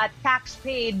income at tax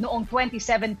paid noong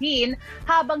 2017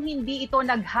 habang hindi ito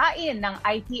naghain ng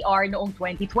ITR noong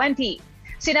 2020.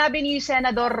 Sinabi ni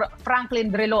Senador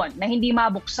Franklin Drilon na hindi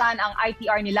mabuksan ang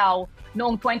ITR ni Lau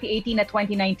noong 2018 at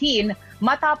 2019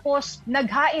 matapos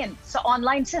naghain sa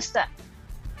online system.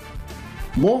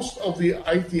 Most of the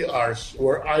ITRs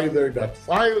were either not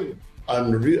filed,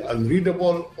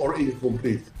 unreadable, or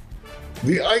incomplete.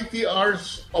 The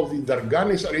ITRs of the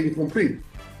Darganis are incomplete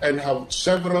and have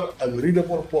several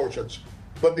unreadable portions,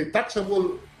 but the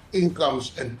taxable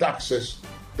incomes and taxes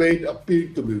paid appear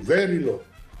to be very low,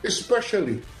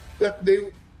 especially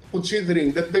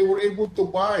considering that they were able to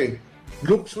buy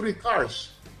luxury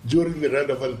cars during the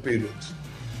relevant periods.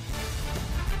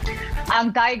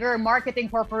 Ang Tiger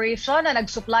Marketing Corporation na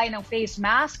nagsupply ng face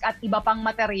mask at iba pang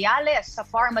materyales sa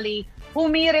Pharmaly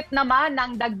humirit naman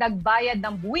ng dagdag bayad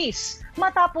ng buwis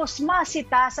matapos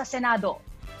masita sa Senado.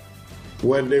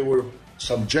 When they were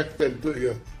subjected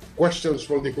to questions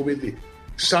from the committee,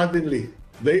 suddenly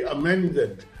they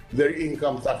amended their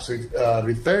income tax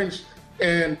returns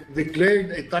and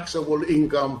declared a taxable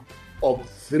income of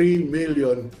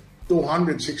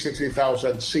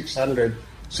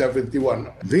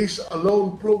 3,263,671. This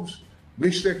alone proves,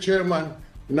 Mr. Chairman,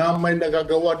 na may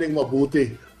nagagawa ding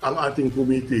mabuti ang ating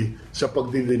committee sa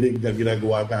pagdidinig na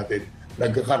ginagawa natin.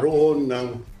 Nagkakaroon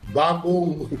ng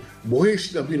bagong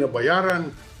buhis na binabayaran.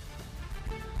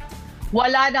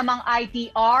 Wala namang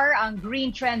ITR ang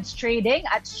Green Trends Trading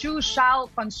at Shao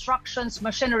Constructions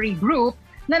Machinery Group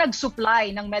na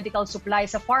nagsupply ng medical supply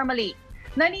sa Pharmaly.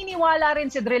 Naniniwala rin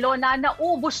si Drilona na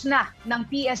ubos na ng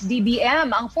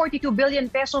PSDBM ang 42 billion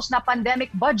pesos na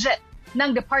pandemic budget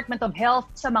ng Department of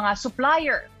Health sa mga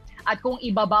supplier. At kung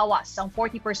ibabawas ang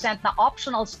 40% na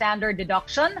optional standard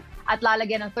deduction at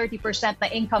lalagyan ng 30% na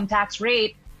income tax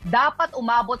rate, dapat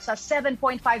umabot sa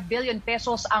 7.5 billion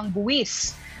pesos ang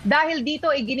buwis. Dahil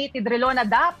dito, iginit ni Drilona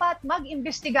dapat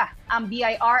mag-imbestiga ang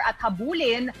BIR at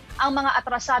habulin ang mga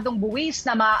atrasadong buwis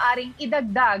na maaaring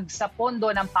idagdag sa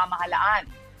pondo ng pamahalaan.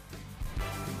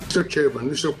 Mr. Chairman,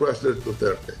 Mr. President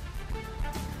Duterte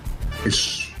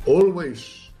is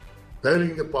always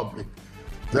telling the public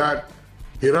that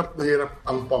hirap na hirap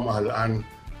ang pamahalaan,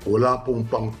 wala pong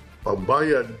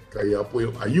pambayad, kaya po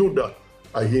yung ayuda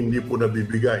ay hindi po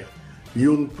nabibigay.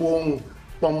 Yun pong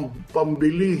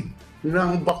pambili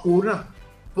ng bakuna,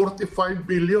 45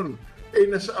 billion,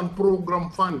 nasa ang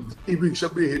program fund. Ibig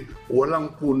sabihin,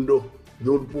 walang pundo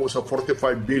doon po sa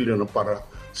 45 billion para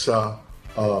sa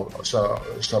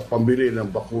pambili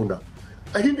ng bakuna.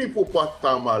 Ay hindi po pa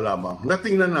tama lamang.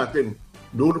 Natingnan natin,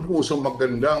 doon po sa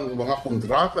magandang mga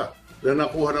kontrata na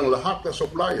nakuha ng lahat ng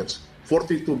suppliers,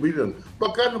 42 billion.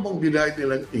 Pagkano bang binayad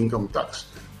nilang income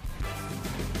tax?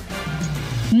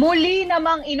 Muli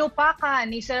namang inupakan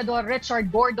ni Senador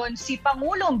Richard Gordon si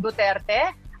Pangulong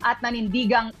Duterte at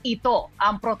nanindigang ito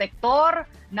ang protektor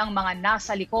ng mga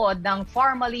nasa likod ng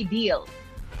Pharmaly deal.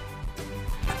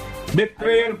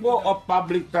 Betrayal po of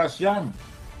public trust yan.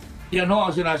 Yan ho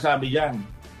ang sinasabi yan.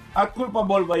 At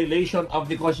culpable violation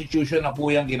of the Constitution na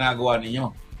po yung ginagawa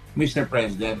ninyo, Mr.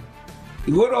 President.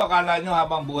 Siguro akala nyo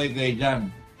habang buhay kayo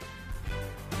dyan.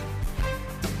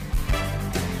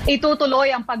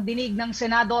 Itutuloy ang pagdinig ng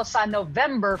Senado sa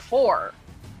November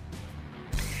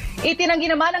 4. Itinanggi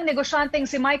naman ng negosyanteng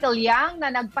si Michael Yang na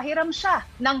nagpahiram siya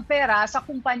ng pera sa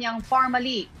kumpanyang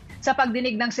Pharmaly. Sa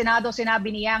pagdinig ng Senado,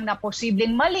 sinabi ni Yang na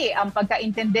posibleng mali ang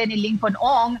pagkaintindi ni Lincoln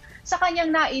Ong sa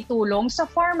kanyang naitulong sa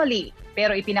Pharmaly.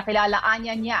 Pero ipinakilalaan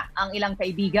niya ang ilang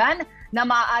kaibigan na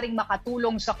maaaring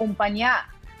makatulong sa kumpanya.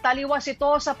 Taliwas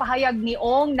ito sa pahayag ni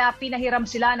Ong na pinahiram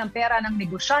sila ng pera ng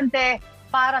negosyante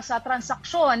para sa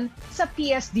transaksyon sa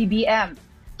PSDBM.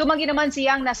 Tumanggi naman si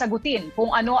Yang na sagutin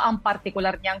kung ano ang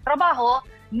partikular niyang trabaho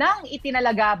nang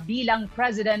itinalaga bilang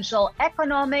Presidential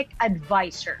Economic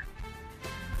Advisor.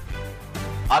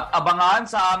 At abangan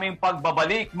sa aming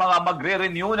pagbabalik, mga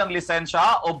magre-renew ng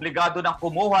lisensya, obligado ng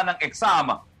kumuha ng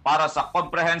exam para sa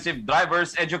Comprehensive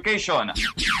Driver's Education.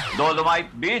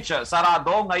 Dolomite Beach,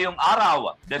 sarado ngayong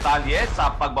araw. Detalye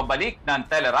sa pagbabalik ng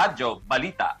Teleradyo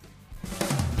Balita.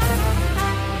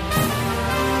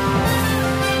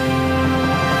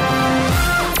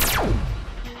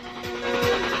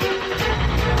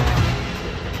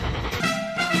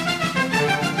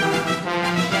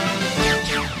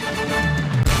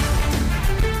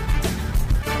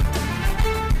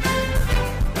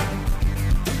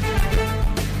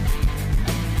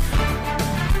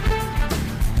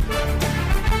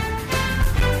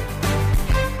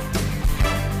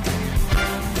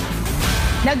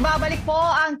 Nagbabalik po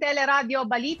ang Teleradyo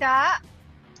Balita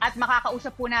at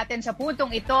makakausap po natin sa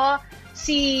puntong ito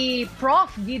si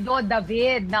Prof. Guido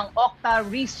David ng Octa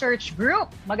Research Group.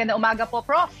 Magandang umaga po,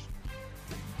 Prof.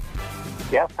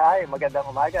 Yes, hi. Magandang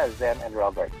umaga, Zen and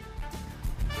Robert.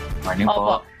 Morning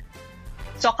po.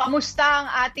 So, kamusta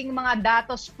ang ating mga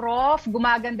datos, Prof?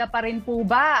 Gumaganda pa rin po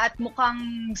ba? At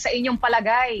mukhang sa inyong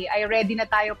palagay ay ready na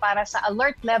tayo para sa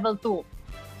Alert Level 2?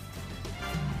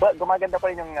 Well, gumaganda pa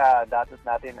rin yung datos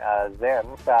natin, Zen.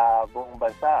 Sa buong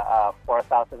bansa,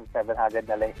 4,700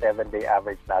 na lang 7-day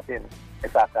average natin.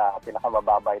 Isa sa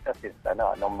pinakamababa ito since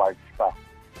nung March pa.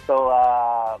 So,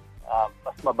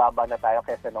 mas mababa na tayo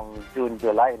kaysa nung June,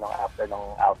 July, after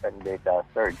nung Alpha and Beta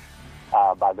surge,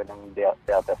 bago ng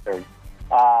Delta surge.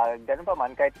 Ganun pa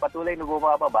man, kahit patuloy na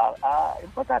bumababa,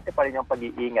 importante pa rin yung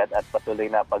pag-iingat at patuloy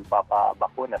na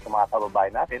pagpapabakuna sa mga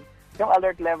kababayan natin. Yung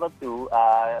alert level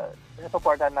 2,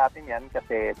 supportan natin yan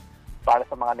kasi para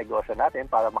sa mga negosyo natin,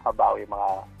 para makabawi yung mga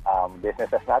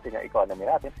businesses natin, yung economy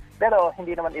natin. Pero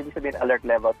hindi naman ibig sabihin alert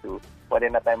level 2, pwede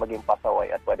na tayo maging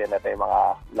pasaway at pwede na tayo mga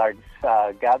large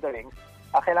gatherings.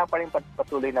 Kailangan pa rin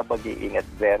patuloy na pag-iingat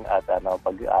din at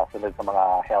pagsunod sa mga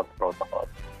health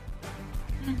protocols.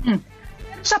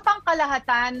 Sa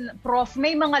pangkalahatan, Prof,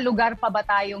 may mga lugar pa ba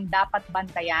tayong dapat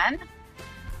bantayan?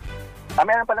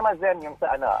 Meron pa naman Zen yung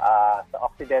sa sa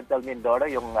Occidental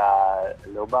Mindoro, yung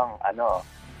lubang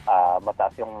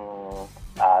mataas yung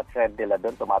trend nila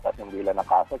doon, tumataas yung bilang ng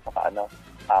kaso, saka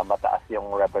mataas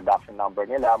yung reproduction number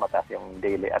nila, mataas yung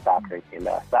daily attack rate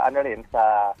nila. Sa rin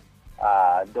sa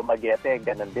Dumaguete,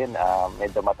 ganun din,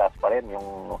 medyo mataas pa rin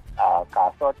yung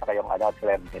kaso, saka yung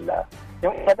trend nila.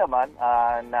 Yung isa naman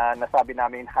na nasabi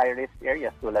namin high-risk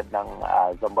areas tulad ng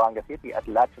Zamboanga City at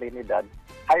La Trinidad,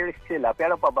 high-risk sila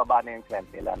pero pababa na yung trend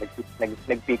nila.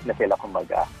 Nag-peak na sila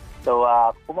kumbaga. So,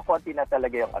 kumukonti na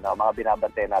talaga yung mga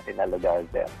binabantay natin na lugar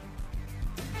there.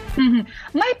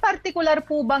 May particular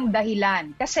po bang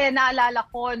dahilan? Kasi naalala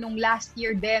ko nung last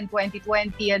year din,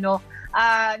 2020,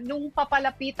 nung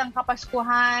papalapit ang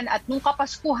Kapaskuhan at nung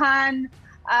Kapaskuhan,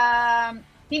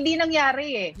 hindi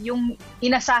nangyari yung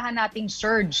inasahan nating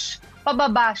surge.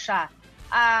 Pababa siya.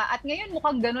 At ngayon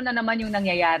mukhang gano'n na naman yung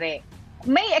nangyayari.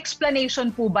 May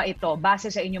explanation po ba ito base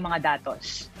sa inyong mga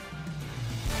datos?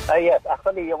 Yes,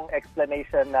 actually yung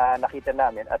explanation na nakita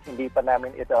namin at hindi pa namin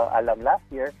ito alam last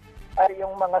year ay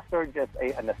yung mga surges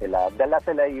ay dala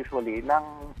sila usually ng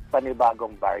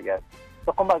panibagong variant.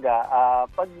 So kumbaga,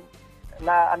 pag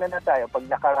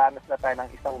nakaranas na tayo ng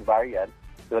isang variant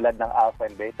tulad ng alpha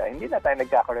and beta, hindi na tayo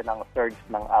nagkakaroon ng surge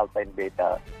ng alpha and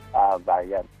beta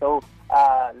variant. So,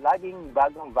 laging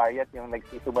bagong variant yung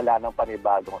nagsisimula ng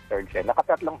panibagong surge.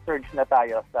 Nakatatlong surge na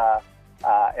tayo sa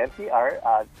NCR,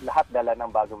 lahat dala ng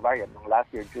bagong variant. Nung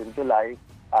last year, July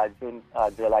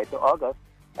to August,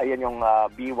 ayun yung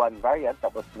B1 variant.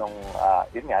 Tapos nung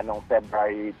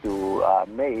February to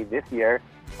May this year,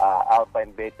 alpha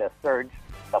and beta surge.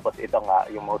 Tapos ito nga,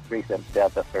 yung most recent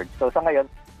Delta surge. So sa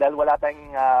ngayon, dahil wala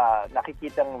tayong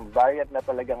nakikitang variant na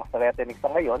talagang threatening sa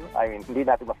ngayon, hindi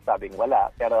natin masasabing wala,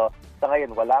 pero sa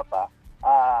ngayon wala pa,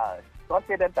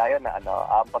 confident tayo na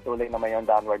patuloy naman yung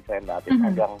downward trend natin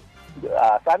hanggang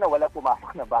sana wala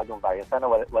pumasok na bagong variant, sana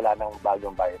wala nang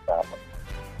bagong variant sa atin.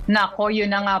 Nako, yun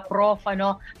na nga, Prof.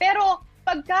 Pero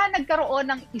pagka nagkaroon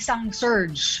ng isang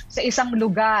surge sa isang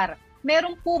lugar,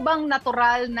 meron po bang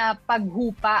natural na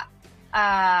paghupa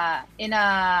in a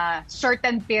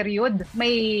certain period?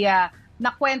 May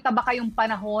nakwenta ba kayong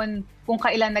panahon kung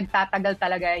kailan nagtatagal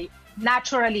talaga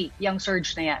naturally yung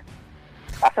surge na yan?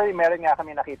 Actually, meron nga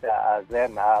kami nakita,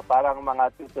 Zen, parang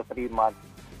mga 2 to 3 months.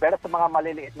 Pero sa mga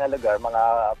maliliit na lugar,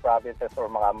 mga provinces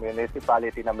or mga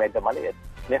municipality na medyo maliit,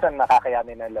 minsan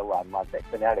nakakayanin nila 1 month.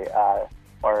 Kunyari,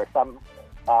 or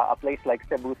a place like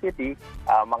Cebu City,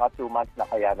 mga 2 months na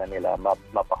kayanan nila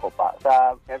mapakupa.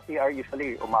 Sa NCR,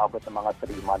 usually, umabot ng mga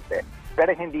 3 months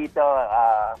Pero hindi ito,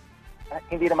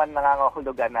 hindi naman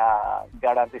nangangahulugan na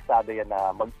garantisado yan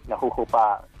na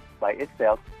nahuhupa by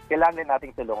itself. Kailangan din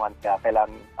nating tulungan ka.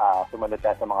 Kailangan sumunod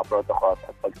tayo sa mga protocols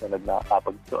at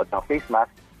pagsuot ng face mask.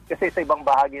 Kasi sa ibang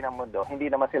bahagi ng mundo,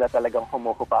 hindi naman sila talagang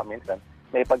humuhupa minsan.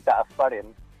 May pagtaas pa rin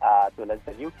tulad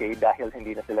sa UK dahil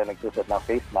hindi na sila nagsusot ng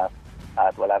face mask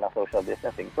at wala na social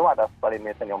distancing. Tumataas pa rin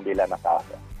minsan yung bilang ng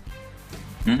kaso.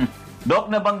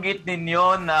 Doc, nabanggit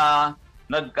ninyo na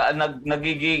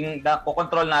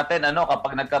nakokontrol natin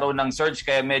kapag nagkaroon ng surge,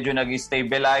 kaya medyo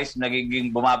nag-stabilize,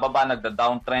 nagiging bumababa,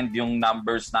 nagda-downtrend yung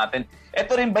numbers natin.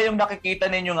 Ito rin ba yung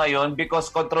nakikita ninyo ngayon because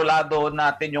kontrolado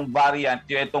natin yung variant,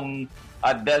 yung itong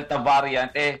Delta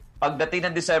variant,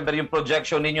 pagdating ng December, yung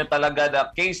projection ninyo talaga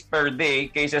na cases per day,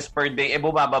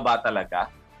 bumababa talaga?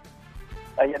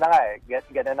 Ayun na nga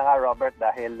Ganun na nga, Robert,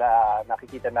 dahil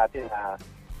nakikita natin na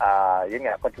yun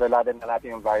nga, kontrolado na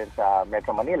natin yung variant sa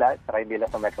Metro Manila, saka hindi lang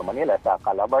sa Metro Manila, sa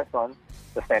Calabarzon,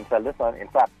 sa Central Luzon. In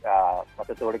fact,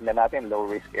 matuturing na natin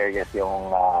low-risk areas yung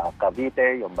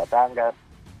Cavite, yung Batangas,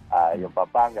 yung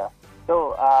Pampanga.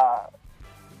 So,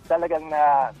 talagang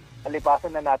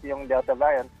nalipasan na natin yung Delta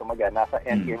variant. Kumaga, nasa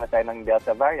endgame na tayo ng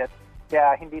Delta variant.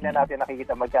 Kaya hindi na natin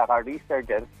nakikita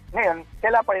magkaka-resurgence. Ngayon,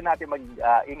 kailangan pa rin natin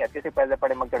mag-ingat kasi pwede pa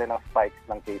rin magkaroon ng spikes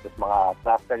ng cases, mga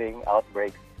clustering,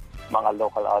 outbreaks, mga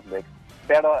local outbreaks.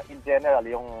 Pero in general,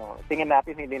 yung tingin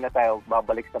natin hindi na tayo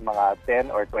babalik sa mga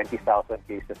 10 or 20,000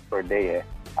 cases per day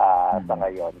sa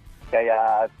ngayon.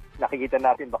 Kaya nakikita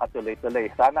natin baka tuloy-tuloy.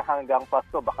 Sana hanggang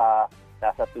Pasko baka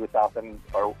nasa 2,000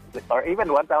 or even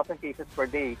 1,000 cases per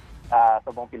day sa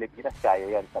buong Pilipinas.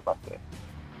 Kaya yan sa Pasko.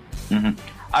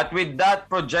 At with that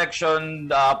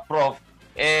projection, Prof,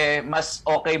 mas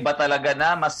okay ba talaga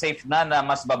na, mas safe na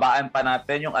mas babaan pa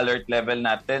natin yung alert level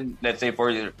natin, let's say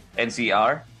for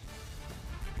NCR?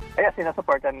 Kaya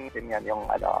sinusuportan natin yan yung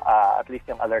at least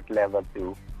yung alert level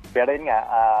 2. Pero yun nga,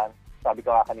 sabi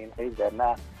ko nga kanina kay Zen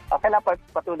na kailangan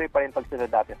patuloy pa rin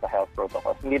pagsunod natin sa health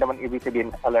protocols. Hindi naman ibig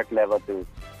sabihin alert level 2.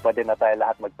 Pwede na tayo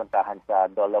lahat magpuntahan sa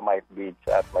Dolomite Beach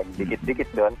at magdikit-dikit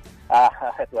doon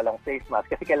at walang face mask.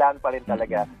 Kasi kailangan pa rin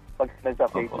talaga pagsunod sa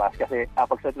face mask. Kasi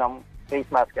pagsunod ng face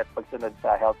mask at pagsunod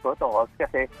sa health protocols.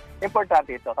 Kasi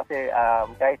importante ito. Kasi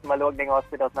kahit maluwag na yung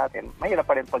hospitals natin, mahirap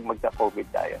pa rin pag magka-COVID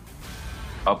tayo.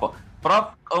 Opo.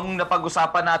 Prof, kung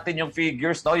napag-usapan natin yung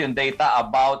figures, no, yung data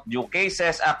about new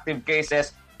cases, active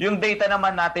cases, yung data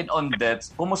naman natin on deaths,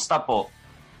 kumusta po?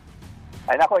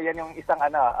 Ay nako, yan yung isang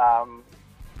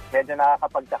medyo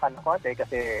nakakapagtaka ng konti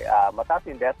kasi mataas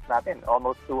yung deaths natin.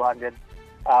 Almost 200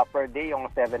 per day yung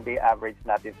 7-day average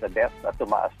natin sa deaths at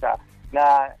tumaas siya.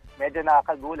 Na medyo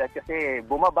nakakagulat kasi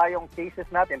bumaba yung cases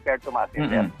natin pero tumaas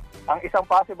yung deaths. Ang isang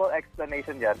possible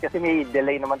explanation dyan, kasi may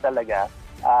delay naman talaga,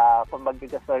 kung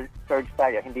mag-surge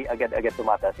tayo, hindi agad-agad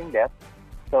tumataas yung deaths.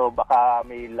 So baka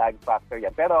may lag factor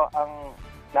yan. Pero ang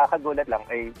nakakagulat lang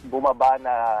ay bumaba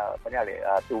na, kunyari,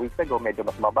 2 weeks ago medyo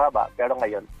mas mababa, pero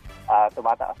ngayon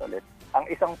tumataas ulit. Ang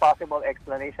isang possible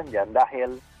explanation dyan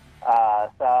dahil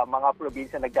sa mga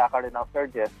probinsya nagkakaroon ng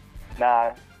surges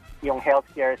na yung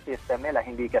healthcare system nila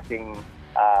hindi kasing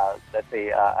let's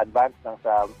say advanced lang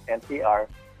sa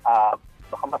NCR,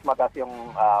 baka mas mataas yung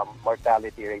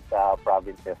mortality rate sa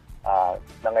provinces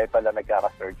na ngayon pala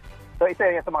nagkaka-surge. So isa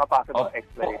yun sa mga possible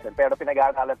explanation, pero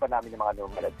pinag-aaralan pa namin yung mga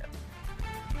numero dyan.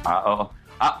 Oo.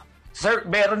 Sir,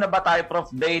 meron na ba tayo,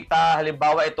 Prof, data?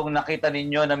 Halimbawa, itong nakita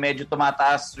ninyo na medyo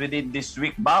tumataas within this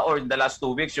week ba or the last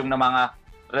 2 weeks yung mga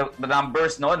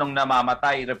numbers nung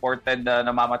namamatay, reported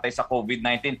namamatay sa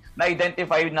COVID-19.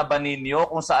 Na-identify na ba ninyo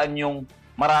kung saan yung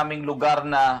maraming lugar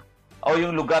na o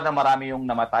yung lugar na marami yung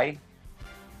namatay?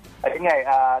 Ayun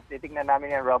nga, titignan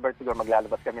namin yan, Robert. Siguro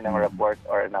maglalabas kami ng report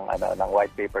or ng white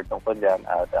paper tungkol dyan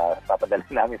at papadala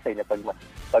namin sa inyo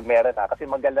pag meron na. Kasi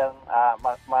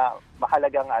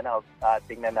mahalagang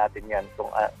tingnan natin yan kung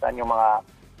saan yung mga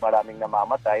maraming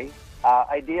namamatay.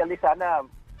 Ideally, sana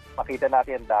makita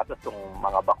natin yung datos kung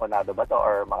mga bakunado ba to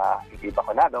or mga hindi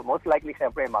bakunado. Most likely,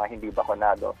 siyempre, mga hindi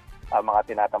bakunado,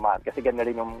 mga tinatamaan. Kasi ganda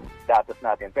rin yung datos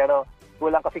natin. Pero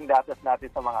kulang kasing datos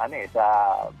natin sa mga sa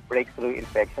breakthrough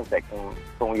infections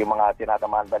kung yung mga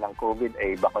tinatamaan ba ng COVID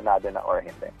ay bakunado na or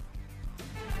hindi.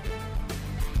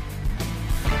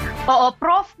 Oo,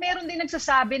 Prof, meron din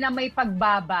nagsasabi na may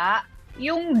pagbaba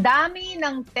yung dami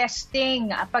ng testing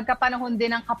pagkapanahon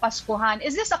din ng Kapaskuhan.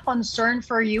 Is this a concern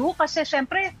for you? Kasi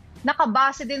syempre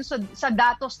nakabase din sa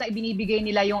datos na ibinibigay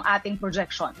nila yung ating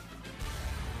projection.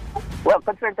 Well,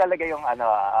 concern talaga yung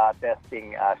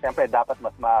testing. Siyempre, dapat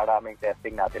mas maraming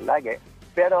testing natin lagi.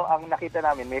 Pero ang nakita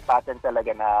namin, may pattern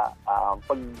talaga na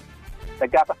pag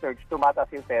nagkaka-surge, tumataas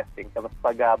yung testing. Tapos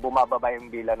pag bumababa yung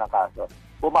bilang ng kaso,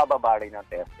 bumababa rin ang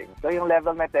testing. So yung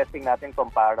level ng testing natin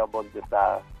comparable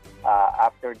sa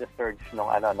after the surge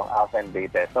nung Alpha and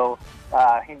Beta. So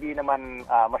hindi naman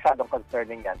masyadong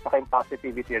concerning yan. Saka yung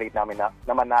positivity rate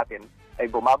naman natin ay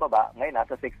bumababa. Ngayon,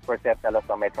 nasa 6% na lang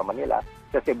sa Metro Manila.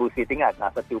 Sa Cebu City nga,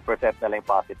 nasa 2% na lang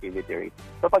yung positivity rate.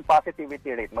 So pag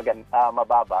positivity rate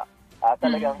mababa,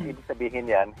 talagang ibig sabihin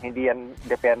yan, hindi yan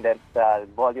dependent sa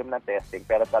volume ng testing,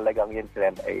 pero talagang yung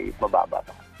trend ay mababa.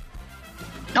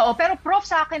 Oo, pero Prof,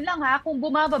 sa akin lang kung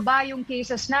bumababa yung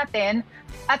cases natin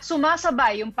at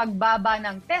sumasabay yung pagbaba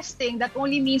ng testing, that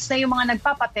only means na yung mga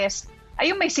nagpapatest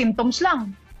ay yung may symptoms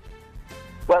lang.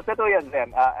 Well, totoo yan,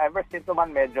 Zen. Ever since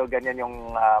naman medyo ganyan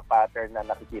yung pattern na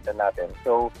nakikita natin.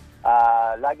 So,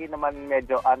 lagi naman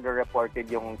medyo underreported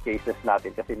yung cases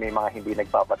natin kasi may mga hindi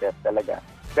nagpapatest talaga.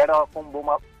 Pero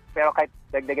kahit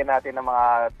dagdagan natin ng mga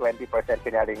 20%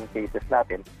 kinaring cases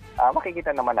natin,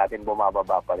 makikita naman natin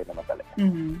bumababa pa rin naman talaga.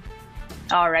 Mm-hmm.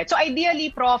 Alright. So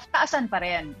ideally, Prof, taasan pa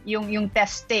rin yung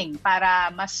testing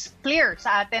para mas clear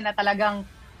sa atin na talagang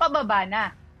pababa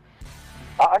na.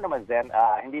 Naman, Zen,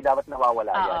 hindi dapat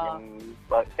nawawala yan. Yung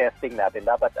testing natin,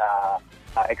 dapat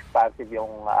expansive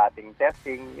yung ating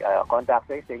testing, contact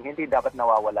tracing, hindi dapat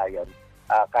nawawala yan.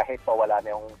 Kahit pawala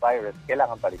na yung virus,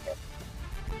 kailangan pa rin yan.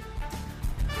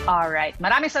 Alright.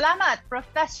 Maraming salamat,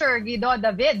 Professor Guido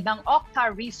David ng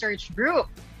Octa Research Group.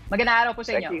 Magandang araw po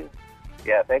sa inyo. Thank you.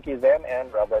 Yeah, thank you, Zen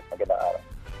and Robert. Magandang araw.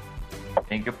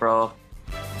 Thank you, Prof.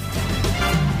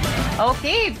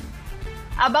 Okay.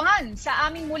 Abangan sa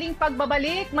aming muling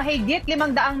pagbabalik, mahigit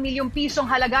 500 milyong pisong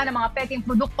halaga ng mga peking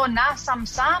produkto na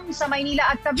samsam sa Maynila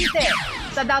at Cavite.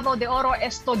 Sa Davao de Oro,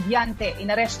 estudyante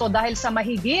inaresto dahil sa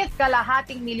mahigit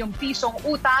kalahating milyong pisong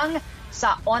utang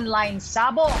sa online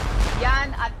sabong.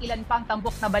 Yan at ilan pang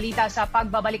tambok na balita sa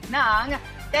pagbabalik ng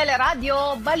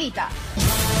Teleradyo Balita.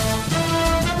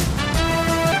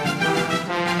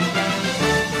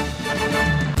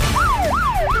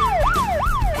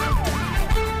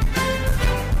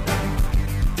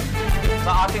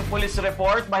 Sa ating police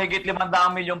report, mahigit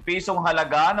 500 milyong pisong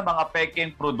halaga ng mga peking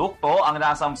produkto ang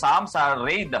nasamsam sa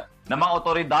raid ng mga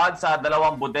otoridad sa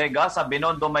 2 bodega sa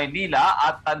Binondo, Maynila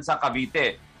at Tansa,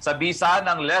 Cavite. Sa bisa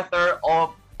ng Letter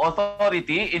of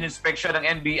Authority in inspection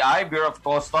ng NBI, Bureau of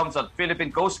Customs at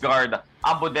Philippine Coast Guard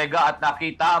ang bodega at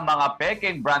nakita ang mga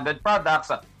peking branded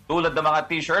products tulad ng mga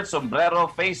t-shirts, sombrero,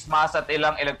 face mask at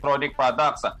ilang electronic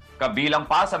products. Kabilang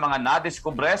pa sa mga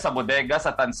nadiskubre sa bodega sa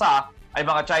Tansa ay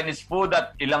mga Chinese food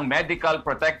at ilang medical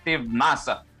protective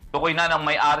mask. Tukoy na ang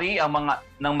may-ari ng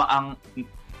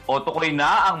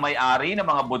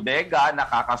mga bodega na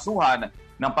kakasuhan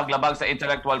ng paglabag sa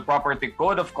Intellectual Property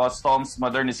Code of Customs,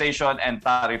 Modernization and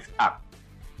Tariff Act.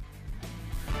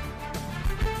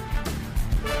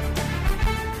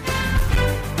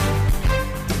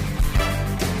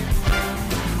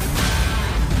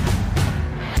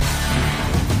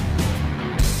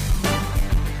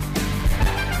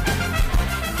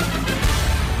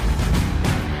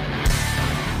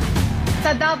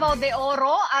 Sa Davao de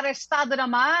Oro, arestado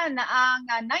naman ang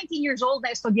 19 years old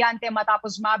na estudyante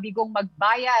matapos mabigong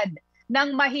magbayad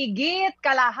ng mahigit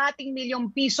kalahating milyong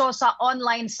piso sa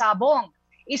online sabong.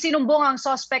 Isinumbong ang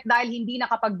suspect dahil hindi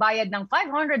nakapagbayad ng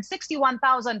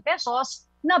 561,000 pesos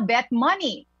na bet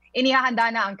money.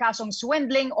 Inihahanda na ang kasong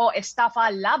swindling o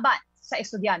estafa laban sa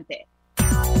estudyante.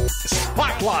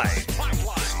 Spotlight!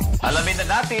 Alamin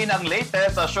na natin ang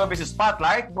latest sa Showbiz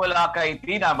Spotlight mula kay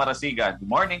Tina Marasigan. Good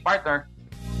morning, partner.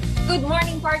 Good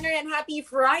morning, partner, and happy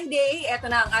Friday. Ito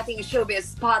na ang ating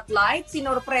Showbiz Spotlight.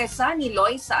 Sinorpresa ni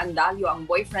Loy sa Andalyo ang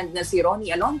boyfriend na si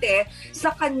Ronnie Alonte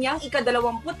sa kanyang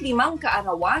ika-25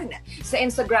 kaarawan. Sa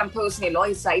Instagram post ni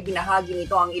Loy sa ibinahagi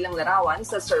nito ang ilang larawan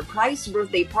sa surprise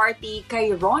birthday party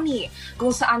kay Ronnie,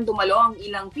 kung saan dumalo ang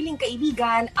ilang piling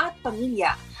kaibigan at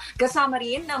pamilya. Kasama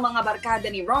rin ang mga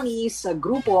barkada ni Ronnie sa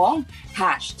grupong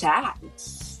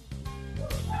Hashtags.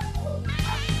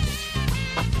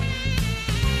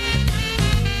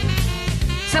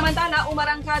 Samantala,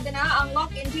 umarangkada na ang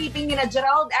lock-in taping ni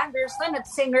Gerald Anderson at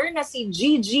singer na si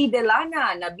Gigi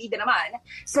Delana na bida naman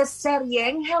sa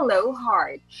seryeng Hello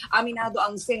Heart. Aminado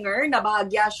ang singer na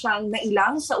bahagya siyang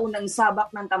nailang sa unang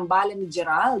sabak ng tambalan ni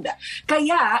Gerald.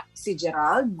 Kaya si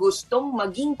Gerald gustong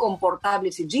maging komportable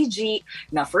si Gigi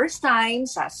na first time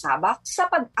sa sabak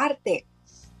sa pag-arte.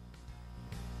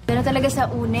 Pero talaga sa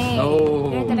une,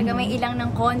 pero talaga may ilang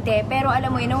ng konti. Pero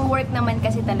alam mo yun, work naman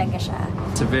kasi talaga siya.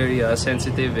 It's a very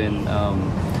sensitive and,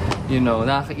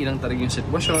 nakakailang talaga yung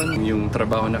sitwasyon, yung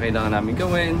trabaho na kailangan namin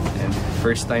gawin. And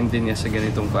first time din niya sa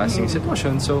ganitong klaseng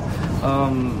sitwasyon. So,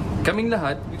 kaming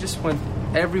lahat, we just want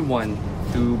everyone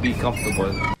to be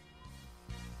comfortable.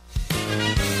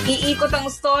 Iikot ang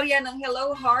storya ng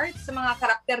Hello Heart sa mga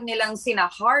karakter nilang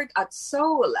sina Heart at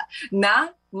Soul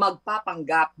na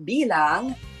magpapanggap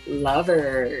bilang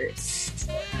lovers.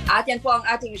 At yan po ang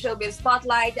ating Showbiz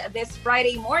Spotlight this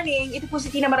Friday morning. Ito po si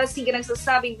Tina Marasigan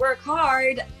nagsasabing work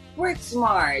hard, work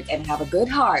smart, and have a good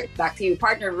heart. Back to you,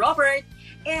 partner Robert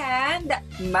and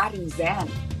Maring Zen.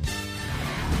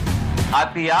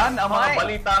 At yan ang mga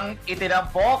balitang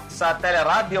itinampok sa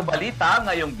Teleradyo Balita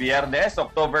ngayong Biyernes,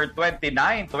 October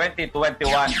 29,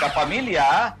 2021.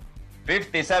 Kapamilya,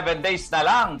 57 days na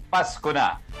lang, Pasko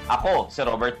na. Ako, si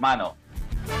Robert Mano.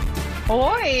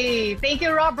 Hoy! Thank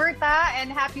you, Robert, and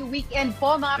happy weekend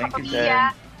po, mga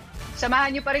kapamilya.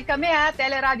 Samahan niyo pa rin kami,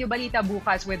 Teleradyo Balita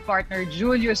bukas with partner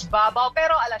Julius Babaw.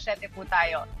 Pero alas-7 po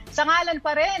tayo. Sa ngalan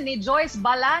pa rin ni Joyce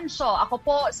Balanso, ako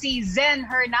po si Zen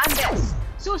Hernandez.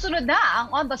 Susunod na ang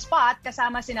On the Spot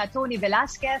kasama sina Tony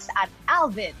Velasquez at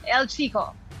Alvin El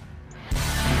Chico.